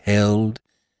to be held,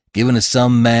 given to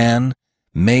some man,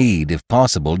 made, if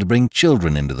possible, to bring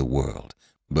children into the world.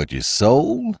 But your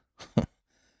soul?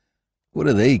 What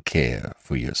do they care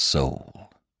for your soul?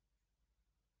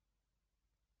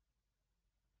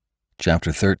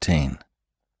 Chapter 13.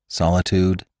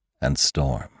 Solitude and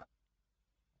Storm.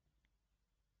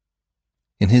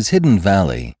 In his hidden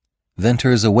valley,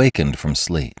 Venters awakened from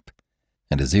sleep,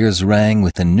 and his ears rang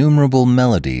with innumerable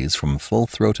melodies from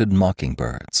full-throated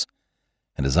mockingbirds,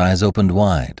 and his eyes opened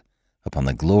wide upon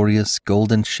the glorious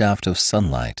golden shaft of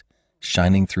sunlight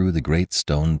shining through the great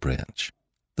stone bridge.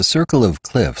 The circle of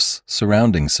cliffs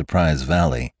surrounding Surprise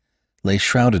Valley lay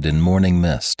shrouded in morning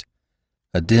mist,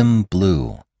 a dim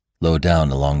blue low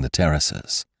down along the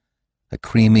terraces, a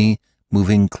creamy,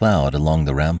 moving cloud along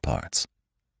the ramparts.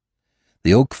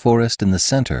 The oak forest in the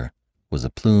center was a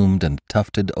plumed and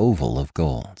tufted oval of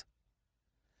gold.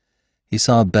 He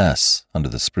saw Bess under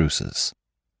the spruces.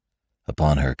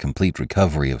 Upon her complete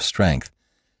recovery of strength,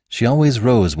 she always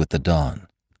rose with the dawn.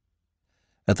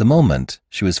 At the moment,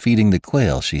 she was feeding the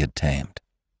quail she had tamed.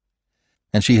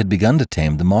 And she had begun to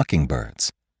tame the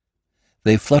mockingbirds.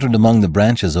 They fluttered among the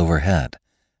branches overhead,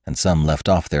 and some left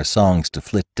off their songs to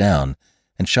flit down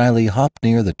and shyly hop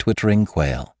near the twittering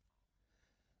quail.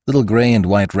 Little gray and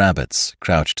white rabbits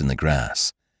crouched in the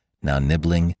grass, now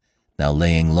nibbling, now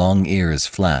laying long ears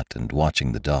flat and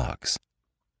watching the dogs.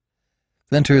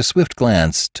 Venter's swift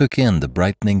glance took in the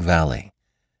brightening valley,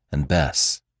 and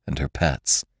Bess and her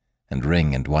pets, and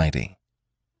Ring and Whitey.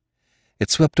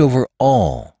 It swept over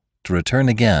all to return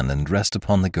again and rest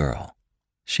upon the girl.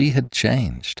 She had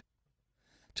changed.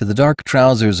 To the dark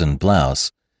trousers and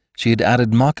blouse, she had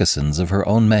added moccasins of her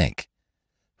own make,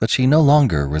 but she no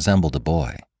longer resembled a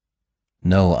boy.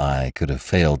 No eye could have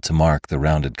failed to mark the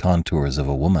rounded contours of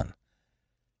a woman.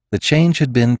 The change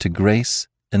had been to grace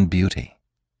and beauty.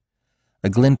 A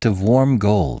glint of warm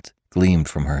gold gleamed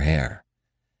from her hair,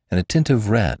 and a tint of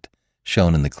red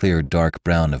shone in the clear dark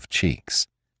brown of cheeks.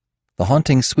 The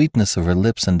haunting sweetness of her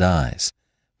lips and eyes,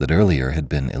 that earlier had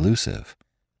been elusive,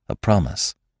 a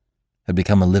promise, had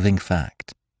become a living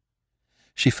fact.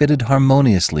 She fitted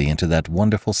harmoniously into that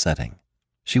wonderful setting.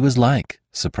 She was like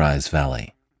Surprise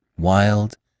Valley,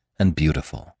 wild and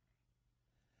beautiful.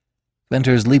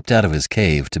 Venters leaped out of his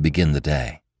cave to begin the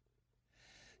day.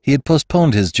 He had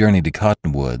postponed his journey to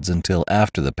Cottonwoods until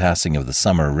after the passing of the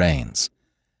summer rains.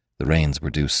 The rains were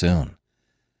due soon.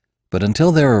 But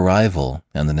until their arrival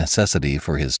and the necessity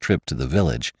for his trip to the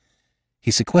village,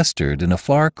 he sequestered in a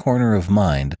far corner of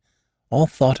mind all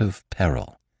thought of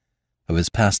peril, of his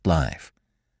past life,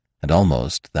 and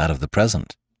almost that of the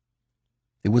present.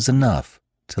 It was enough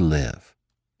to live.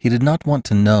 He did not want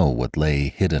to know what lay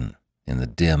hidden in the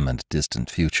dim and distant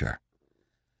future.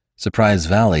 Surprise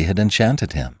Valley had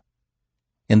enchanted him.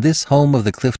 In this home of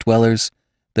the cliff dwellers,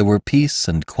 there were peace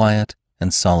and quiet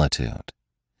and solitude.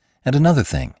 And another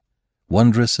thing,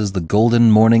 wondrous as the golden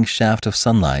morning shaft of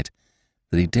sunlight,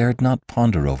 that he dared not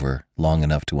ponder over long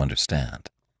enough to understand.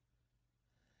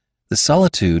 The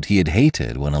solitude he had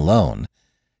hated when alone,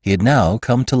 he had now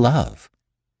come to love.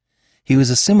 He was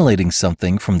assimilating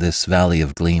something from this valley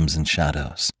of gleams and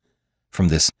shadows. From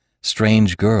this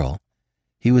strange girl,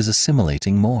 he was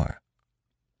assimilating more.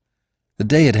 The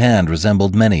day at hand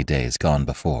resembled many days gone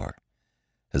before.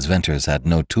 As Venters had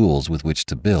no tools with which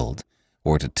to build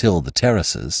or to till the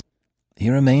terraces, he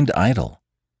remained idle.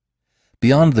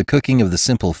 Beyond the cooking of the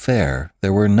simple fare,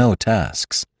 there were no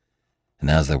tasks. And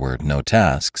as there were no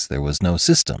tasks, there was no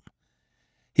system.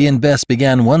 He and Bess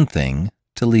began one thing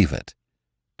to leave it,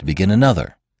 to begin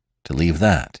another, to leave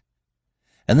that,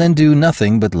 and then do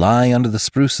nothing but lie under the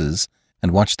spruces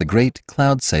and watch the great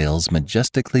cloud sails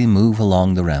majestically move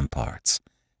along the ramparts,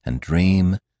 and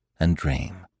dream and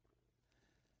dream.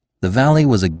 The valley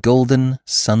was a golden,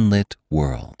 sunlit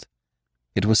world.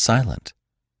 It was silent.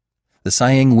 The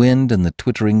sighing wind and the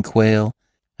twittering quail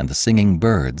and the singing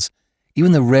birds,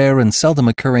 even the rare and seldom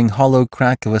occurring hollow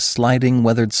crack of a sliding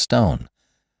weathered stone,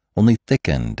 only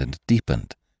thickened and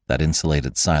deepened that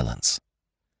insulated silence.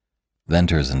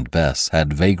 Venters and Bess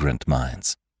had vagrant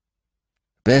minds.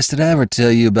 "Bess, did I ever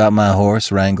tell you about my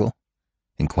horse, Wrangle?"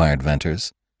 inquired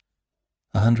Venters.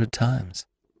 100 times,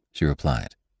 she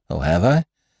replied. "Oh, have I?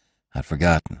 I'd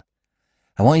forgotten.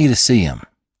 I want you to see him.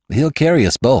 He'll carry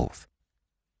us both."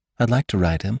 "I'd like to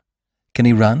ride him. Can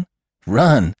he run?"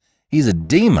 "Run? He's a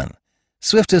demon.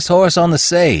 Swiftest horse on the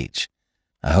sage.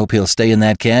 I hope he'll stay in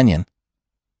that canyon."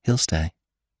 "He'll stay."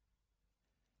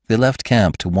 They left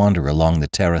camp to wander along the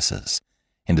terraces,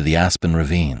 into the aspen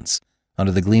ravines,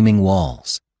 under the gleaming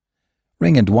walls.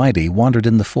 Ring and Whitey wandered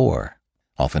in the fore,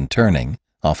 often turning,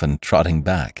 often trotting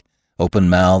back,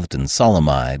 open-mouthed and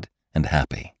solemn-eyed and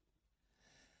happy.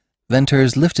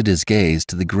 Venters lifted his gaze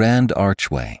to the grand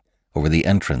archway over the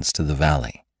entrance to the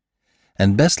valley,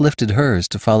 and Bess lifted hers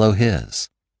to follow his,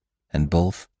 and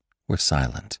both were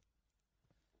silent.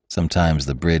 Sometimes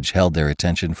the bridge held their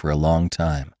attention for a long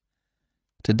time.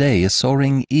 Today a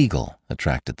soaring eagle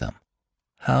attracted them.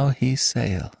 "How he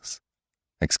sails,"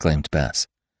 exclaimed Bess.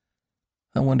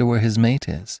 "I wonder where his mate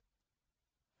is."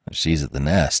 "She's at the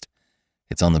nest.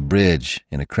 It's on the bridge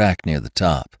in a crack near the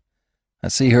top. I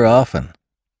see her often.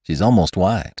 She's almost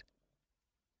white."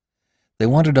 They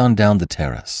wandered on down the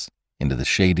terrace, into the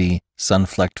shady,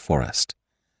 sun-flecked forest.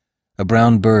 A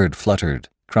brown bird fluttered,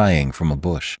 crying from a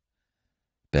bush.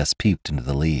 Bess peeped into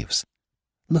the leaves.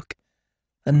 "Look,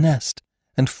 a nest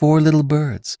and 4 little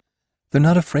birds. They're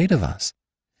not afraid of us.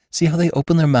 See how they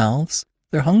open their mouths?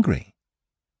 They're hungry."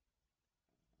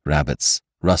 Rabbits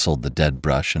rustled the dead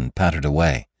brush and pattered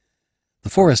away. The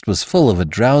forest was full of a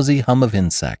drowsy hum of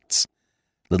insects.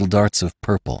 Little darts of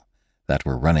purple, that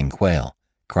were running quail,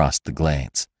 crossed the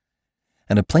glades,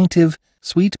 and a plaintive,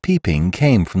 sweet peeping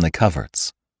came from the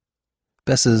coverts.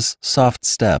 Bess's soft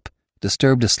step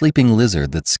disturbed a sleeping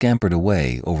lizard that scampered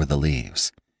away over the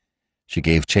leaves. She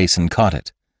gave chase and caught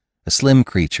it, a slim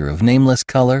creature of nameless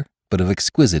color but of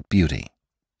exquisite beauty.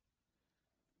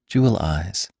 "Jewel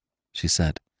eyes," she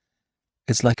said.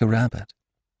 "It's like a rabbit.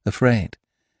 Afraid.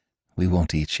 We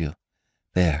won't eat you.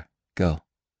 There, go."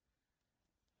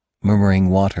 Murmuring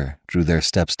water drew their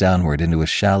steps downward into a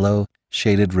shallow,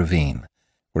 shaded ravine,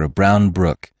 where a brown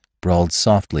brook brawled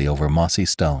softly over mossy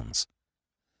stones.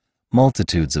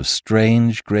 Multitudes of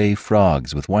strange gray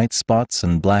frogs with white spots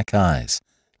and black eyes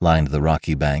lined the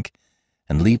rocky bank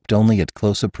and leaped only at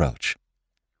close approach.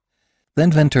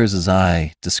 Then Venters's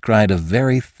eye descried a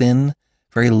very thin,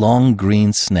 very long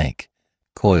green snake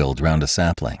coiled round a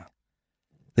sapling.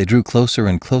 They drew closer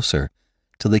and closer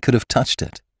till they could have touched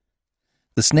it.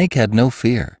 The snake had no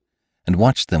fear and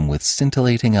watched them with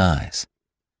scintillating eyes.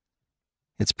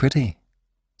 "It's pretty,"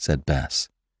 said Bess.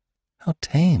 "How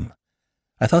tame.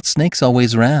 I thought snakes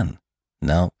always ran."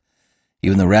 "No,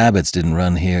 even the rabbits didn't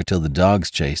run here till the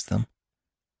dogs chased them."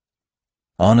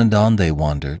 On and on they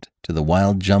wandered to the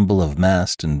wild jumble of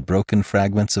mast and broken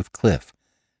fragments of cliff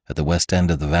at the west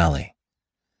end of the valley.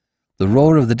 The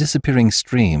roar of the disappearing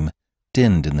stream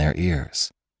dinned in their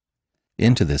ears.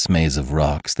 Into this maze of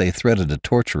rocks they threaded a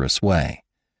tortuous way,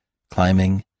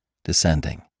 climbing,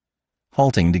 descending,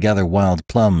 halting to gather wild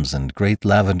plums and great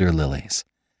lavender lilies,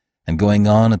 and going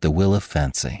on at the will of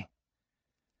fancy.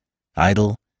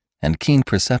 Idle and keen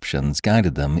perceptions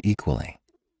guided them equally.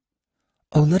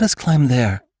 "Oh, let us climb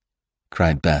there,"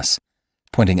 cried Bess,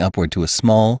 pointing upward to a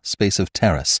small space of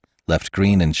terrace left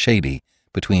green and shady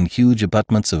between huge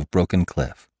abutments of broken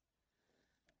cliff.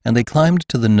 And they climbed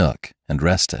to the nook and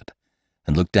rested,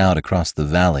 and looked out across the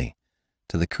valley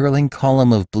to the curling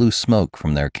column of blue smoke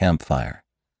from their campfire.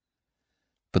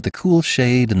 But the cool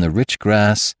shade and the rich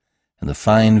grass and the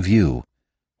fine view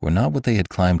were not what they had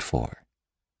climbed for.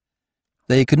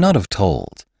 They could not have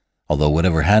told, although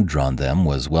whatever had drawn them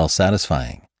was well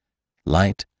satisfying.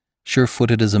 Light,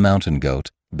 sure-footed as a mountain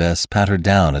goat, Bess pattered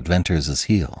down at Venters's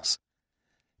heels.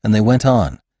 And they went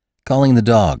on, calling the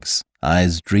dogs,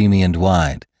 eyes dreamy and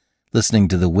wide, listening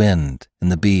to the wind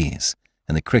and the bees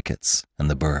and the crickets and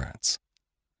the birds.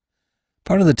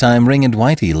 Part of the time Ring and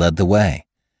Whitey led the way,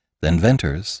 then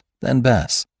Venters, then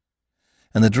Bess.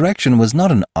 And the direction was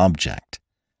not an object.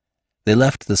 They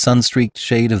left the sun-streaked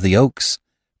shade of the oaks,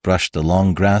 brushed the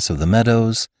long grass of the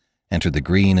meadows, entered the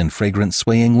green and fragrant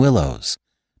swaying willows,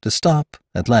 to stop,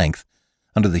 at length,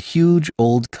 under the huge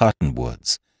old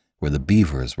cottonwoods where the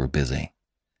beavers were busy.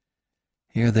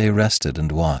 Here they rested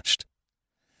and watched.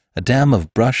 A dam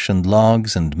of brush and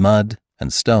logs and mud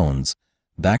and stones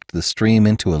backed the stream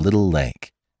into a little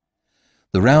lake.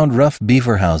 The round, rough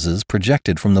beaver houses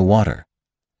projected from the water.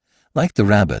 Like the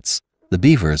rabbits, the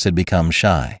beavers had become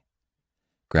shy.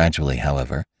 Gradually,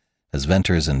 however, as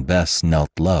Venters and Bess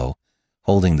knelt low,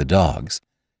 holding the dogs,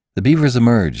 the beavers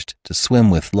emerged to swim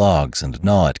with logs and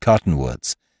gnaw at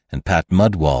cottonwoods and pat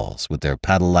mud walls with their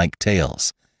paddle-like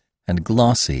tails, and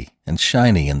glossy and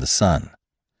shiny in the sun,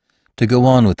 to go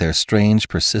on with their strange,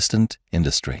 persistent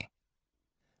industry.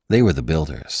 They were the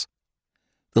builders.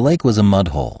 The lake was a mud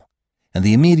hole, and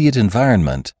the immediate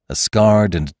environment a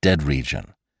scarred and dead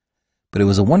region, but it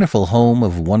was a wonderful home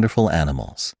of wonderful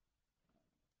animals.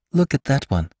 "Look at that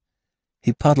one.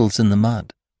 He puddles in the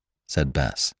mud," said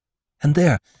Bess. "And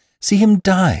there, see him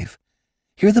dive.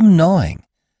 Hear them gnawing.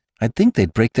 I'd think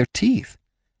they'd break their teeth.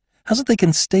 How's it they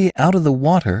can stay out of the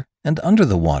water and under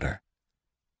the water?"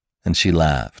 And she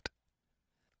laughed.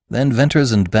 Then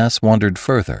Venters and Bess wandered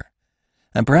further,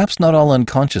 and perhaps not all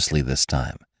unconsciously this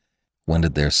time,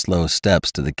 wended their slow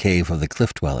steps to the cave of the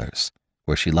cliff-dwellers,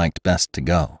 where she liked best to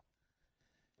go.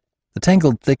 The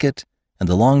tangled thicket and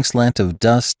the long slant of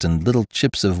dust and little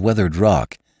chips of weathered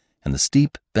rock and the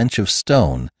steep bench of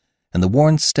stone and the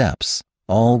worn steps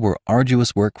all were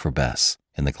arduous work for Bess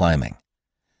in the climbing.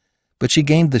 But she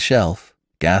gained the shelf,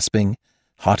 gasping,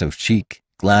 hot of cheek,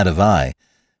 glad of eye,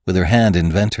 with her hand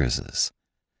in Venters's.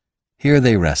 Here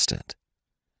they rested.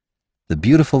 The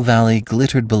beautiful valley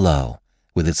glittered below,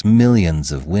 with its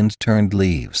millions of wind-turned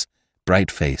leaves,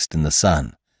 bright-faced in the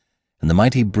sun, and the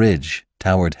mighty bridge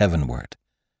towered heavenward,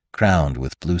 crowned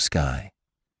with blue sky.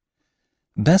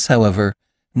 Bess, however,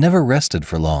 never rested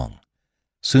for long.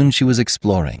 Soon she was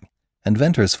exploring, and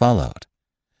Venters followed.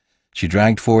 She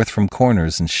dragged forth from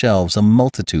corners and shelves a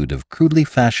multitude of crudely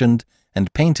fashioned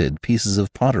and painted pieces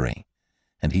of pottery,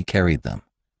 and he carried them.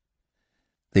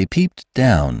 They peeped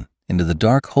down into the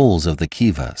dark holes of the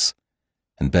kivas,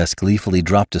 and Bess gleefully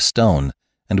dropped a stone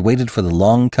and waited for the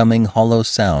long-coming hollow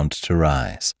sound to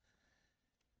rise.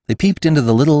 They peeped into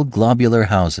the little globular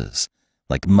houses,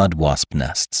 like mud-wasp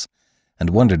nests, and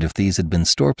wondered if these had been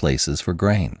store places for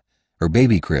grain, or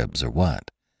baby cribs, or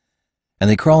what. And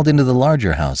they crawled into the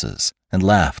larger houses and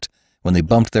laughed when they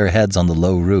bumped their heads on the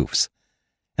low roofs,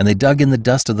 and they dug in the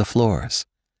dust of the floors,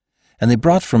 and they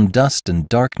brought from dust and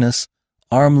darkness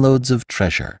armloads of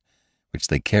treasure, which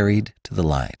they carried to the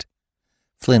light.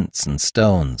 Flints and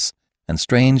stones, and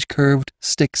strange curved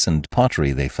sticks and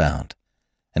pottery they found,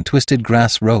 and twisted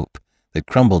grass rope that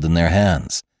crumbled in their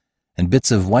hands, and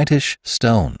bits of whitish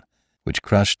stone, which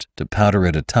crushed to powder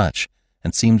at a touch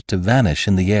and seemed to vanish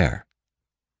in the air.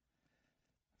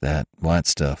 "That white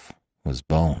stuff was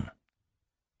bone,"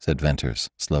 said Venters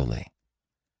slowly.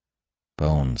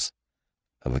 "Bones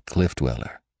of a cliff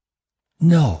dweller."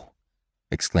 "No!"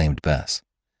 exclaimed Bess.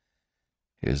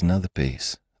 "Here's another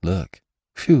piece. Look.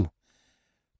 Phew!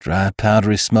 Dry,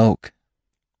 powdery smoke.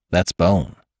 That's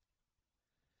bone."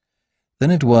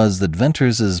 Then it was that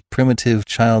Venters's primitive,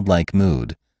 childlike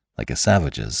mood, like a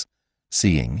savage's,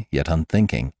 seeing yet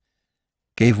unthinking,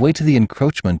 gave way to the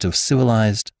encroachment of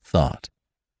civilized thought.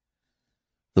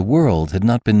 The world had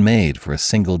not been made for a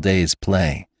single day's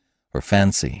play, or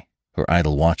fancy, or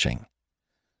idle watching.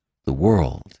 The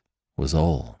world was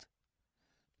old.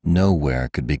 Nowhere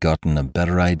could be gotten a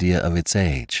better idea of its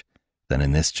age than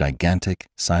in this gigantic,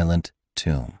 silent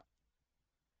tomb.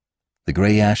 The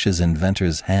gray ashes in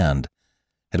Venter's hand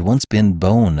had once been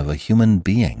bone of a human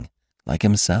being like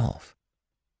himself.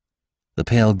 The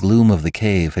pale gloom of the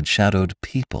cave had shadowed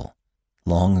people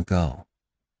long ago.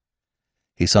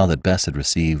 He saw that Bess had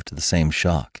received the same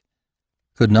shock,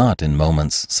 could not, in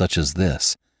moments such as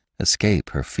this,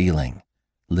 escape her feeling,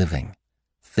 living,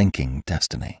 thinking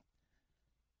destiny.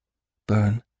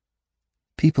 "Byrne,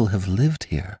 people have lived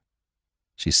here,"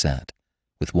 she said,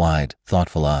 with wide,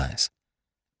 thoughtful eyes.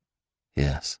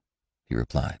 "Yes," he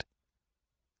replied.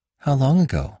 "How long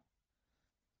ago?"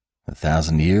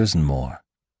 1,000 years and more."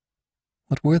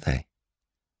 "What were they?"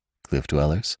 "Cliff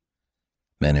dwellers.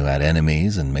 Men who had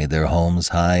enemies and made their homes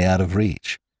high out of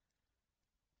reach."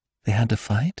 "They had to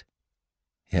fight?"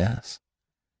 "Yes."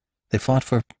 "They fought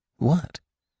for what?"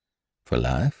 "For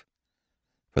life.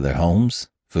 For their homes,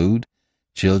 food,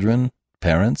 children,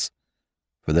 parents,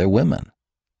 for their women."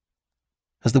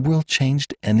 "Has the world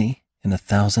changed any in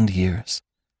 1,000 years?"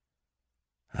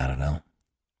 "I don't know.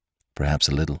 Perhaps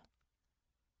a little."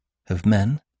 "Have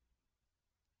men?"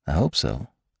 "I hope so.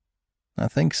 I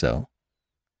think so."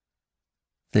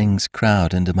 "Things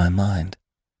crowd into my mind,"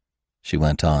 she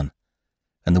went on,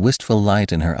 and the wistful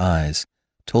light in her eyes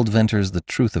told Venters the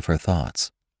truth of her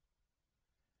thoughts.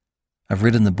 "I've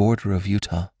ridden the border of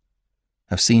Utah.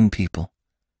 I've seen people,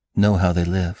 know how they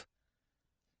live,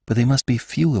 but they must be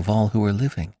few of all who are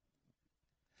living.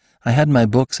 I had my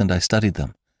books and I studied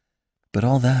them, but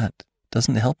all that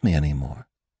doesn't help me anymore.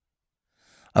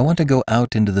 I want to go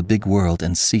out into the big world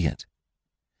and see it,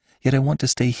 yet I want to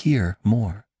stay here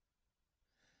more.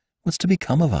 What's to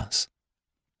become of us?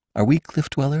 Are we cliff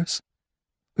dwellers?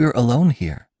 We're alone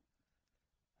here.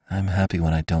 I'm happy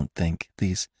when I don't think.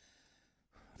 These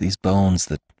bones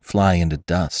that fly into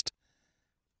dust,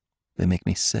 they make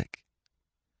me sick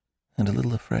and a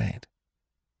little afraid.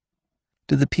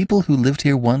 Did the people who lived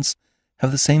here once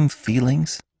have the same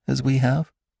feelings as we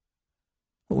have?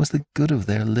 What was the good of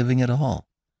their living at all?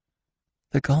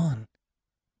 They're gone.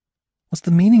 What's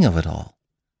the meaning of it all?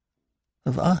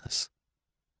 Of us?"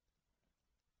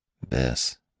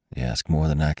 "Bess, you ask more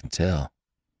than I can tell.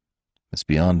 It's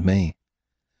beyond me.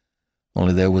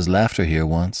 Only there was laughter here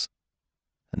once,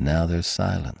 and now there's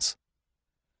silence.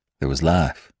 There was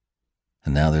life,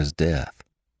 and now there's death.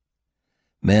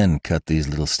 Men cut these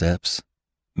little steps,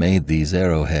 made these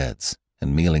arrowheads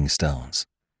and mealing stones,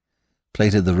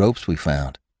 plaited the ropes we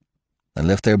found, and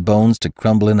left their bones to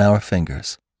crumble in our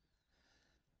fingers.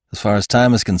 As far as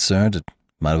time is concerned, it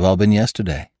might have all been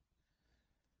yesterday.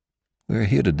 We're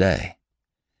here today.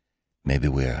 Maybe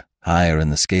we're higher in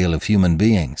the scale of human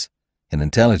beings, in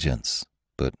intelligence,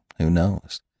 but who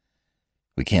knows?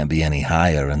 We can't be any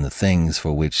higher in the things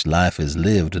for which life is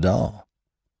lived at all."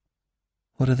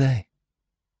 "What are they?"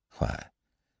 "Why,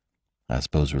 I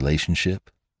suppose relationship,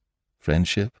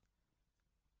 friendship,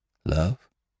 love."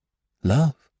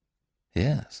 "Love?"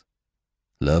 "Yes.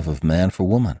 Love of man for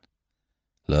woman.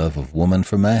 Love of woman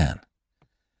for man.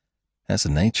 That's the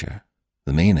nature,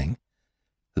 the meaning,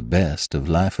 the best of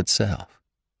life itself."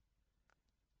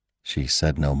 She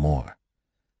said no more.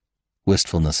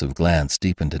 Wistfulness of glance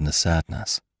deepened into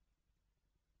sadness.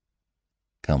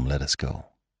 "Come, let us go,"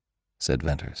 said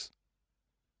Venters.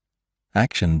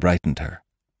 Action brightened her.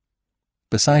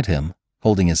 Beside him,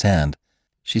 holding his hand,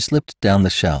 she slipped down the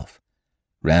shelf,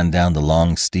 ran down the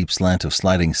long, steep slant of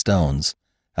sliding stones,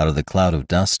 out of the cloud of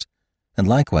dust, and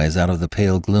likewise out of the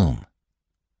pale gloom.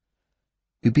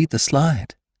 "We beat the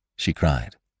slide," she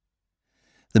cried.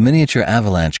 The miniature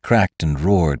avalanche cracked and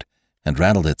roared and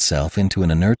rattled itself into an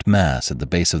inert mass at the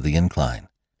base of the incline,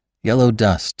 yellow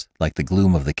dust like the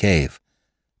gloom of the cave,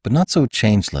 but not so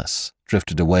changeless,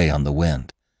 drifted away on the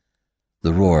wind.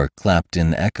 The roar clapped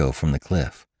in echo from the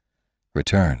cliff,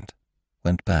 returned,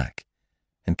 went back,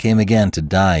 and came again to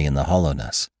die in the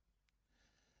hollowness.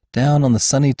 Down on the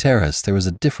sunny terrace there was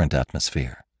a different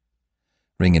atmosphere.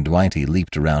 Ring and Whitey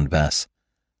leaped around Bess.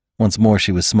 Once more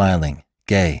she was smiling,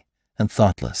 gay and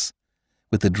thoughtless,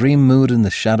 with the dream mood in the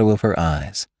shadow of her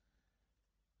eyes.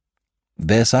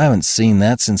 "Bess, I haven't seen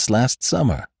that since last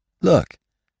summer. Look,"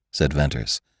 said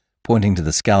Venters, pointing to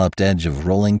the scalloped edge of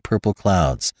rolling purple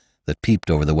clouds that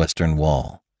peeped over the western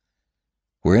wall.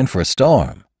 "We're in for a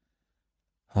storm."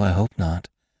 "Oh, I hope not.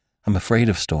 I'm afraid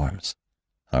of storms."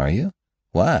 "Are you?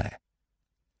 Why?"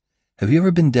 "Have you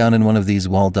ever been down in one of these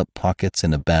walled-up pockets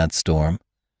in a bad storm?"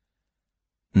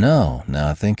 "No, now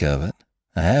I think of it,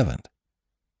 I haven't."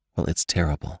 "Well, it's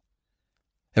terrible.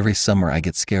 Every summer I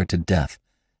get scared to death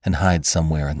and hide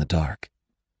somewhere in the dark.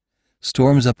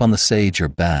 Storms up on the Sage are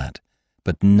bad,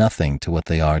 but nothing to what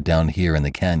they are down here in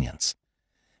the canyons.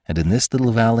 And in this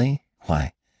little valley,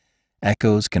 why,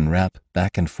 echoes can rap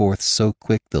back and forth so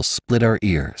quick they'll split our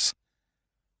ears."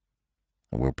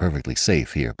 "We're perfectly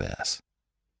safe here, Bess."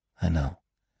 "I know,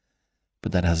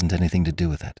 but that hasn't anything to do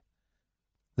with it.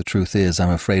 The truth is, I'm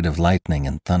afraid of lightning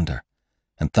and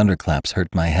thunderclaps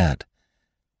hurt my head.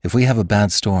 If we have a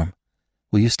bad storm,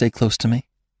 will you stay close to me?"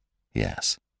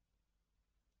 "Yes."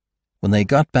 When they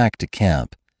got back to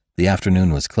camp, the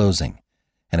afternoon was closing,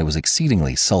 and it was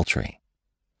exceedingly sultry.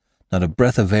 Not a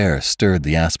breath of air stirred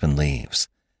the aspen leaves,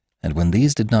 and when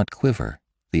these did not quiver,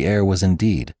 the air was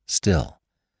indeed still.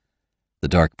 The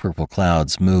dark purple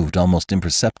clouds moved almost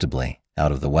imperceptibly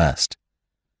out of the west.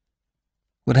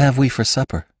 "What have we for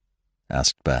supper?"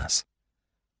 asked Bess.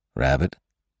 "Rabbit."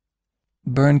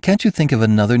 "Bern, can't you think of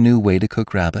another new way to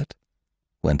cook rabbit?"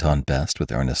 went on Bess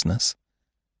with earnestness.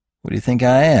 "What do you think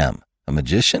I am, a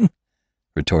magician?"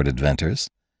 retorted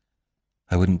Venters.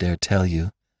 "I wouldn't dare tell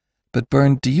you. But,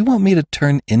 Bern, do you want me to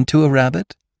turn into a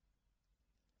rabbit?"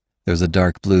 There was a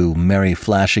dark blue, merry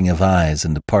flashing of eyes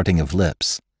and a parting of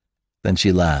lips. Then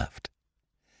she laughed.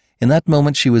 In that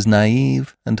moment she was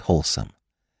naive and wholesome.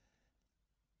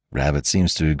 "Rabbit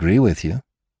seems to agree with you,"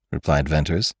 replied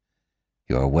Venters.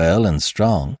 "You are well and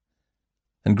strong,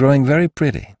 and growing very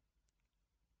pretty."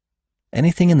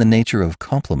 Anything in the nature of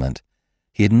compliment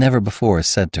he had never before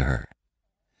said to her,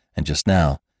 and just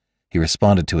now he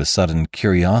responded to a sudden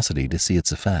curiosity to see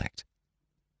its effect.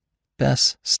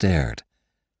 Bess stared,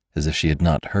 as if she had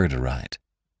not heard aright,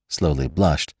 slowly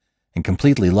blushed, and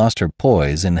completely lost her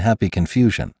poise in happy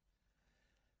confusion.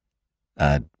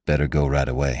 "I'd better go right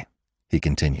away," he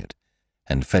continued,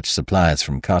 "and fetch supplies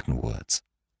from Cottonwoods."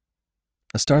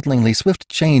 A startlingly swift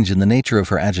change in the nature of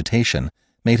her agitation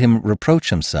made him reproach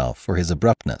himself for his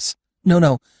abruptness.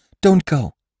 No, don't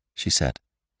go," she said.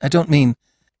 "I don't mean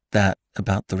that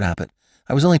about the rabbit.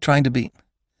 I was only trying to be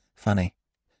funny.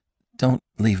 Don't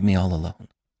leave me all alone."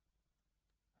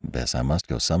 "Bess, I must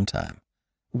go sometime."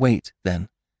 "Wait, then.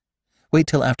 Wait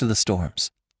till after the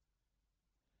storms."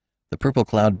 The purple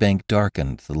cloud bank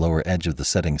darkened the lower edge of the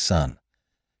setting sun,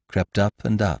 crept up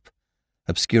and up,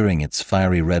 obscuring its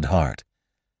fiery red heart,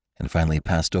 and finally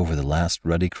passed over the last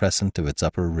ruddy crescent of its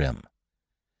upper rim.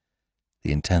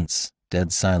 The intense,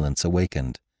 dead silence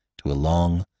awakened to a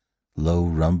long, low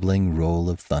rumbling roll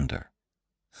of thunder.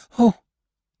 "Oh!"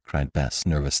 cried Bess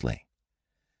nervously.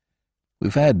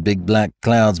 "We've had big black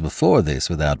clouds before this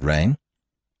without rain,"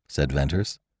 said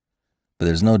Venters. "But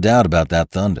there's no doubt about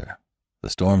that thunder. The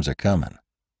storms are coming.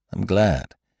 I'm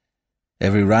glad.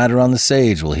 Every rider on the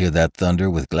Sage will hear that thunder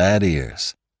with glad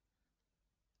ears."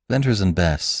 Venters and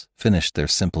Bess finished their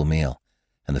simple meal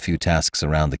and the few tasks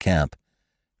around the camp,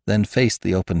 then faced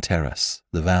the open terrace,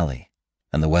 the valley,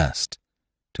 and the west,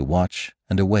 to watch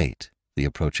and await the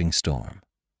approaching storm.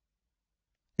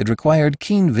 It required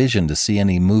keen vision to see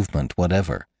any movement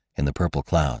whatever in the purple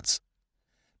clouds.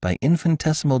 By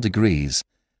infinitesimal degrees,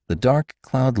 the dark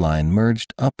cloud line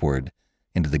merged upward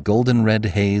into the golden-red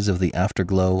haze of the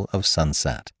afterglow of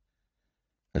sunset.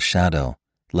 A shadow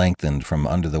lengthened from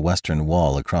under the western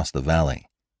wall across the valley.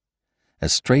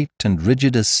 As straight and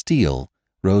rigid as steel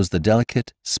rose the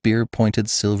delicate, spear-pointed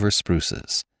silver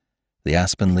spruces. The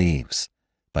aspen leaves,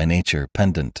 by nature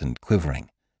pendant and quivering,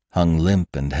 hung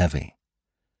limp and heavy.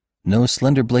 No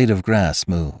slender blade of grass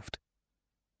moved.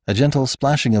 A gentle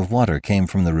splashing of water came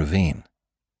from the ravine.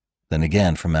 Then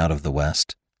again from out of the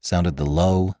west sounded the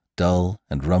low, dull,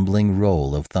 and rumbling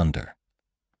roll of thunder.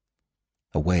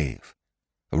 A wave,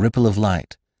 a ripple of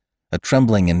light, a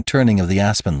trembling and turning of the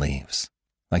aspen leaves,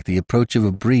 like the approach of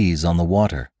a breeze on the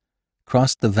water,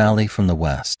 crossed the valley from the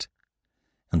west,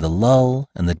 and the lull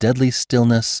and the deadly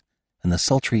stillness and the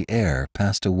sultry air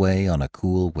passed away on a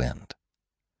cool wind.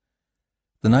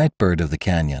 The night bird of the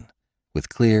canyon, with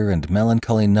clear and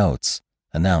melancholy notes,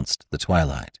 announced the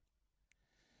twilight.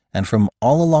 And from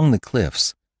all along the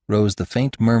cliffs rose the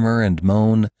faint murmur and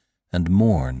moan and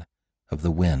mourn of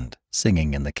the wind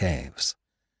singing in the caves.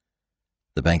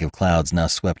 The bank of clouds now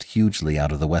swept hugely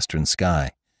out of the western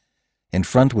sky. In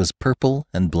front was purple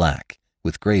and black,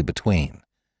 with gray between,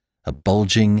 a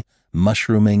bulging,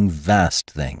 mushrooming,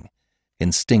 vast thing,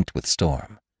 instinct with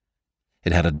storm.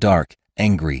 It had a dark,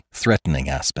 angry, threatening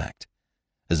aspect.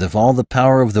 As if all the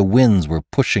power of the winds were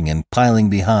pushing and piling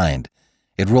behind,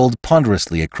 it rolled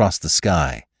ponderously across the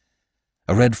sky.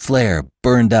 A red flare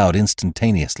burned out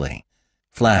instantaneously,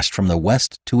 flashed from the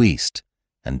west to east,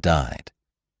 and died.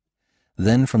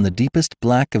 Then from the deepest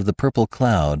black of the purple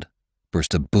cloud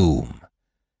burst a boom.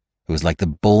 It was like the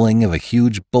bowling of a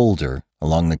huge boulder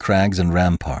along the crags and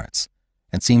ramparts,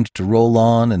 and seemed to roll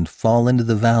on and fall into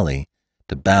the valley,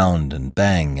 to bound and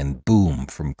bang and boom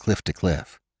from cliff to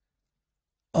cliff.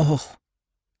 "Oh,"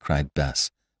 cried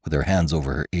Bess, with her hands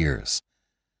over her ears.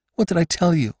 "What did I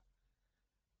tell you?"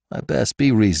 "Why, Bess,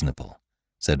 be reasonable,"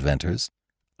 said Venters.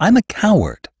 "I'm a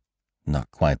coward."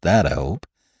 "Not quite that, I hope.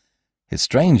 It's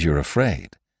strange you're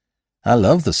afraid. I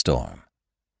love the storm."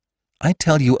 "I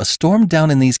tell you, a storm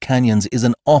down in these canyons is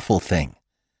an awful thing.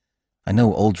 I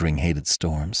know Oldring hated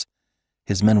storms.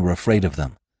 His men were afraid of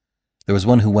them. There was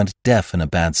one who went deaf in a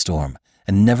bad storm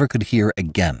and never could hear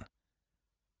again."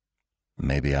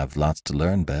 "Maybe I've lots to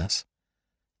learn, Bess.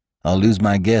 I'll lose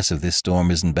my guess if this storm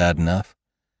isn't bad enough.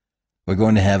 We're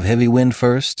going to have heavy wind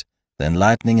first, then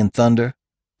lightning and thunder,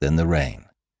 then the rain.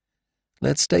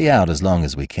 Let's stay out as long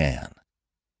as we can."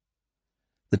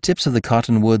 The tips of the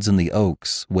cottonwoods and the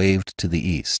oaks waved to the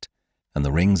east, and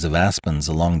the rings of aspens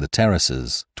along the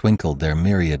terraces twinkled their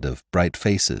myriad of bright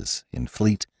faces in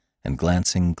fleet and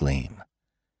glancing gleam.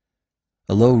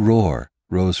 A low roar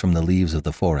rose from the leaves of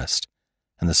the forest,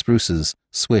 and the spruces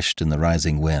swished in the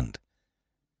rising wind.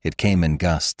 It came in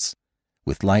gusts,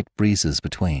 with light breezes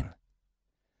between.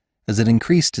 As it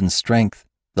increased in strength,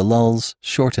 the lulls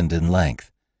shortened in length,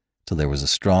 till there was a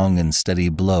strong and steady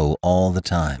blow all the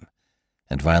time,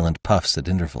 and violent puffs at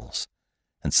intervals,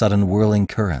 and sudden whirling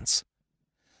currents.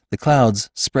 The clouds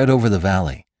spread over the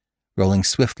valley, rolling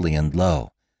swiftly and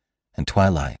low, and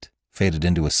twilight faded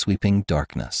into a sweeping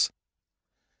darkness.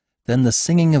 Then the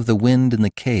singing of the wind in the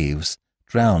caves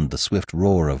drowned the swift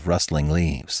roar of rustling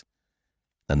leaves.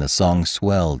 Then the song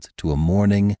swelled to a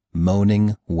mourning,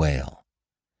 moaning wail.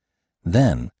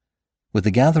 Then, with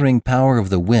the gathering power of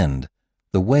the wind,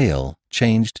 the wail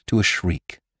changed to a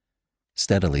shriek.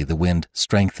 Steadily the wind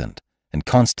strengthened, and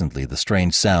constantly the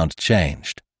strange sound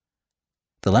changed.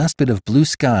 The last bit of blue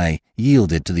sky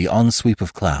yielded to the onsweep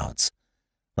of clouds.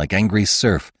 Like angry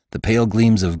surf, the pale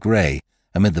gleams of gray,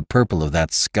 amid the purple of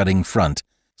that scudding front,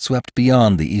 swept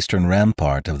beyond the eastern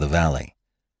rampart of the valley.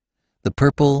 The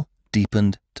purple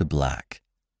deepened to black.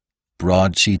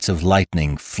 Broad sheets of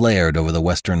lightning flared over the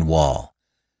western wall.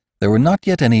 There were not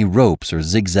yet any ropes or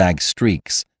zigzag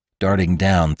streaks darting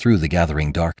down through the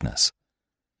gathering darkness.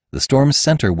 The storm's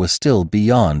center was still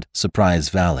beyond Surprise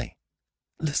Valley.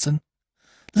 "Listen,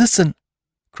 listen,"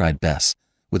 cried Bess,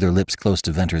 with her lips close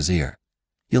to Venter's ear.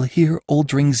 "You'll hear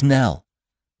Oldring's knell."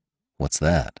 "What's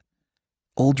that?"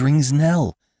 "Oldring's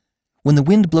knell. When the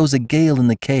wind blows a gale in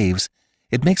the caves,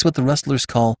 it makes what the rustlers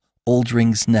call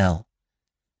Oldring's knell.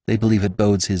 They believe it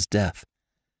bodes his death.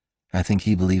 I think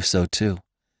he believes so too.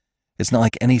 It's not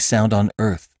like any sound on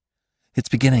earth. It's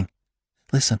beginning.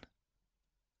 Listen."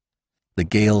 The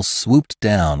gale swooped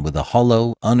down with a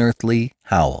hollow, unearthly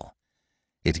howl.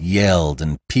 It yelled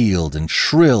and pealed and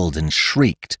shrilled and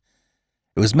shrieked.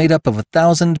 It was made up of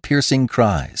 1,000 piercing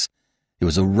cries. It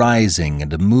was a rising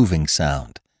and a moving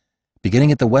sound.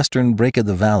 Beginning at the western break of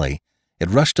the valley, it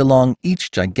rushed along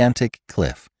each gigantic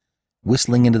cliff,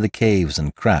 whistling into the caves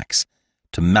and cracks,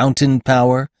 to mountain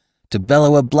power, to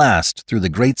bellow a blast through the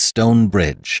great stone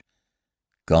bridge.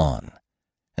 Gone,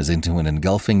 as into an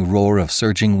engulfing roar of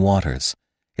surging waters,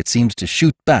 it seemed to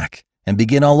shoot back and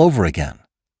begin all over again.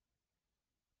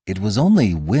 It was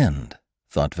only wind,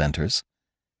 thought Venters.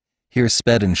 Here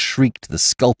sped and shrieked the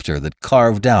sculptor that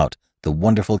carved out the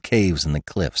wonderful caves in the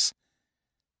cliffs.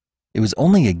 It was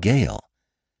only a gale,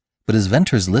 but as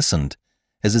Venters listened,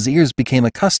 as his ears became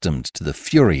accustomed to the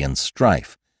fury and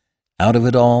strife, out of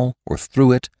it all, or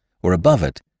through it, or above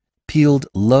it, pealed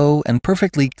low and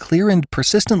perfectly clear and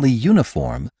persistently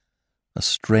uniform, a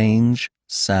strange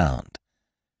sound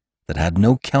that had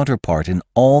no counterpart in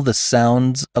all the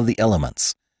sounds of the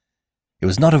elements. It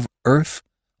was not of earth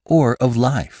or of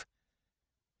life.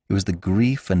 It was the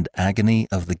grief and agony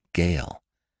of the gale,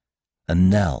 a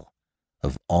knell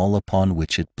of all upon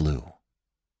which it blew.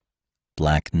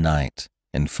 Black night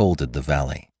enfolded the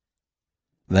valley.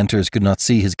 Venters could not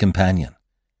see his companion,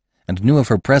 and knew of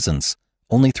her presence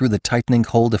only through the tightening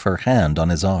hold of her hand on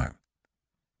his arm.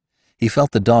 He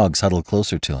felt the dogs huddle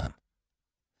closer to him.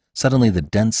 Suddenly the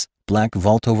dense, black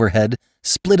vault overhead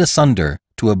split asunder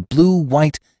to a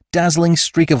blue-white, dazzling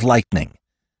streak of lightning.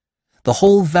 The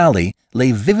whole valley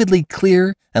lay vividly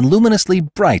clear and luminously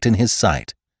bright in his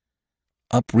sight.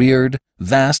 Upreared,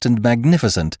 vast and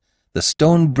magnificent, the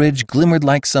stone bridge glimmered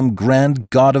like some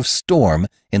grand god of storm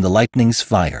in the lightning's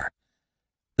fire.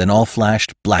 Then all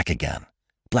flashed black again,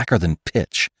 blacker than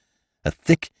pitch, a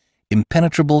thick,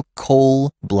 impenetrable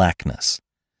coal blackness.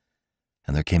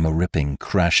 And there came a ripping,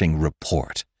 crashing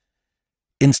report.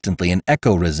 Instantly an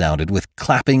echo resounded with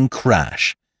clapping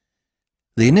crash.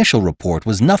 The initial report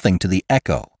was nothing to the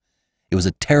echo. It was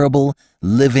a terrible,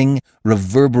 living,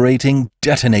 reverberating,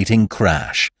 detonating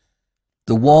crash.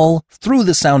 The wall threw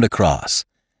the sound across,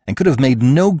 and could have made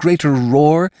no greater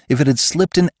roar if it had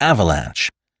slipped in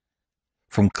avalanche.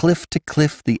 From cliff to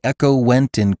cliff the echo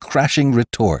went in crashing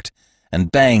retort,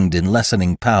 and banged in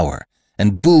lessening power,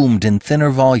 and boomed in thinner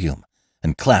volume,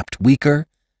 and clapped weaker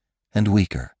and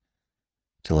weaker,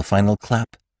 till a final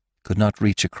clap could not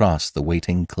reach across the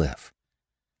waiting cliff.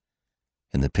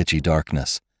 In the pitchy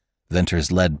darkness,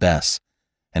 Venters led Bess,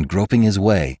 and groping his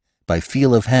way, by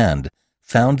feel of hand,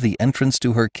 found the entrance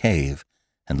to her cave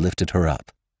and lifted her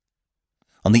up.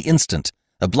 On the instant,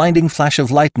 a blinding flash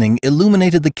of lightning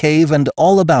illuminated the cave and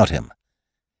all about him.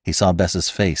 He saw Bess's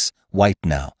face, white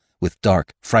now, with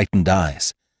dark, frightened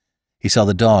eyes. He saw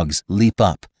the dogs leap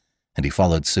up, and he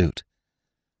followed suit.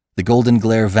 The golden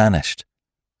glare vanished.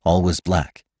 All was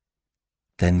black.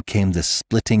 Then came the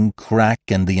splitting crack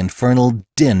and the infernal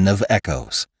din of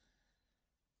echoes.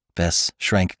 Bess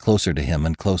shrank closer to him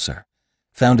and closer,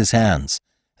 found his hands,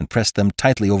 and pressed them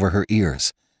tightly over her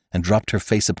ears, and dropped her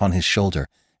face upon his shoulder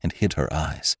and hid her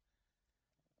eyes.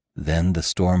 Then the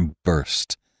storm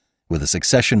burst, with a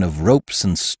succession of ropes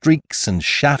and streaks and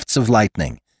shafts of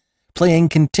lightning, playing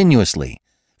continuously,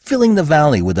 filling the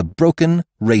valley with a broken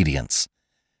radiance,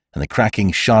 and the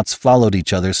cracking shots followed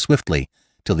each other swiftly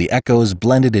till the echoes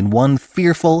blended in one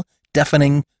fearful,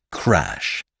 deafening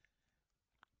crash.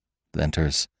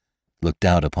 Venters looked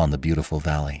out upon the beautiful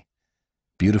valley,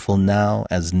 beautiful now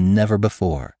as never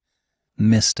before,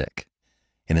 mystic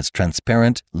in its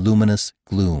transparent, luminous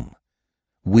gloom,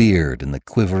 weird in the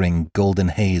quivering golden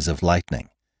haze of lightning.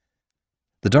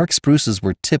 The dark spruces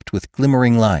were tipped with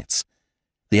glimmering lights,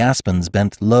 the aspens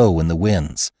bent low in the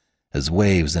winds, as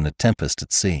waves in a tempest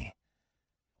at sea.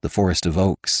 The forest of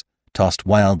oaks tossed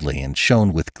wildly and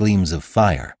shone with gleams of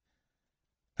fire.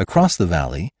 Across the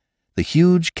valley, the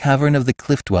huge cavern of the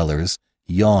cliff-dwellers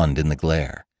yawned in the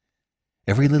glare,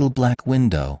 every little black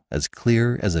window as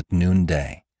clear as at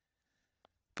noonday.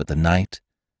 But the night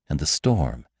and the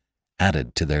storm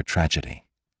added to their tragedy.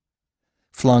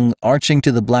 Flung arching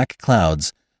to the black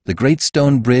clouds, the great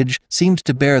stone bridge seemed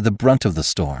to bear the brunt of the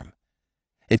storm.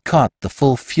 It caught the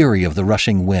full fury of the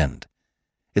rushing wind.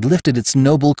 It lifted its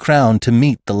noble crown to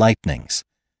meet the lightnings.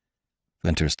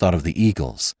 Venters thought of the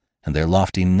eagles and their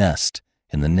lofty nest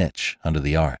in the niche under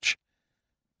the arch.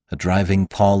 A driving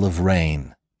pall of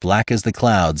rain, black as the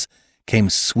clouds, came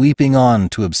sweeping on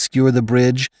to obscure the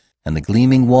bridge and the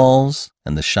gleaming walls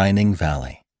and the shining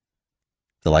valley.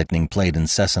 The lightning played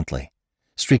incessantly,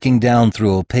 streaking down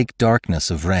through opaque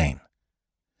darkness of rain.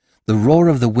 The roar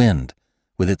of the wind,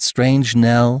 with its strange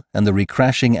knell and the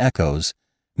recrashing echoes,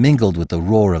 mingled with the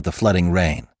roar of the flooding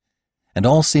rain, and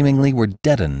all seemingly were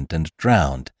deadened and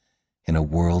drowned in a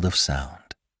world of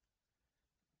sound.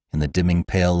 In the dimming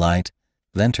pale light,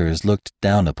 Venters looked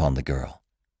down upon the girl.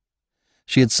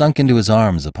 She had sunk into his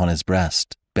arms upon his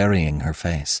breast, burying her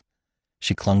face.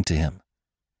 She clung to him.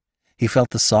 He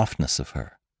felt the softness of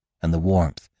her, and the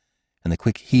warmth, and the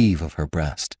quick heave of her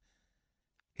breast.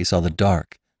 He saw the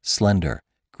dark, slender,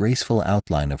 graceful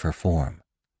outline of her form.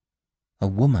 A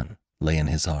woman lay in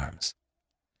his arms.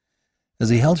 As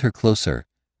he held her closer,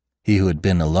 he who had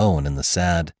been alone in the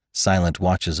sad, silent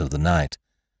watches of the night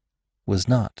was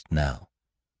not now,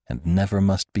 and never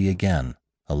must be again,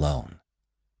 alone.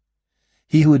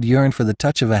 He who had yearned for the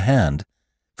touch of a hand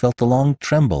felt the long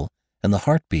tremble and the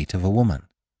heartbeat of a woman.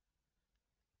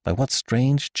 By what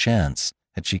strange chance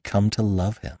had she come to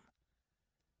love him?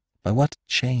 By what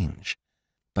change,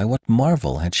 by what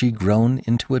marvel had she grown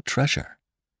into a treasure?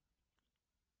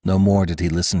 No more did he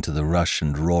listen to the rush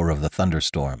and roar of the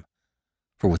thunderstorm,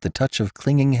 for with the touch of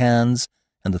clinging hands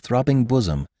and the throbbing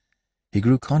bosom, he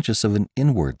grew conscious of an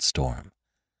inward storm,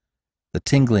 the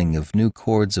tingling of new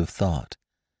chords of thought,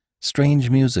 strange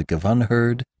music of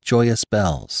unheard, joyous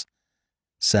bells,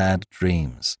 sad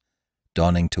dreams,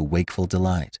 dawning to wakeful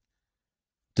delight,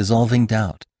 dissolving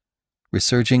doubt,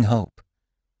 resurging hope,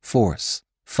 force,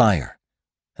 fire,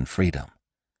 and freedom.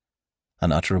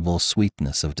 unutterable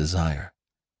sweetness of desire.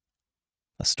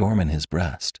 A storm in his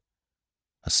breast,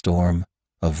 a storm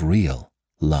of real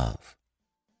love.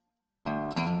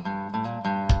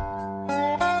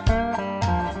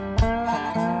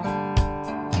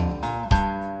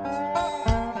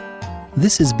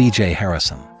 This is B.J.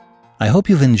 Harrison. I hope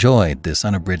you've enjoyed this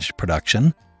unabridged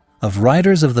production of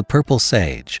Riders of the Purple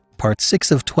Sage, Part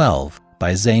 6 of 12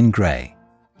 by Zane Grey.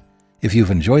 If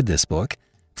you've enjoyed this book,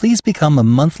 please become a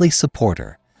monthly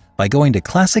supporter by going to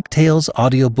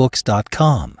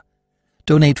ClassicTalesAudiobooks.com.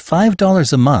 Donate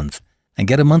 $5 a month and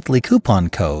get a monthly coupon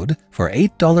code for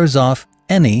 $8 off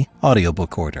any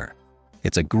audiobook order.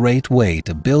 It's a great way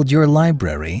to build your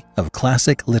library of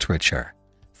classic literature.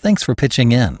 Thanks for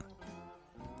pitching in.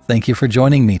 Thank you for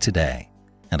joining me today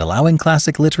and allowing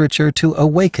classic literature to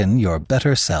awaken your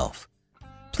better self.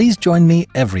 Please join me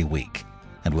every week,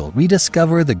 and we'll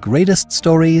rediscover the greatest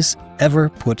stories ever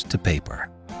put to paper.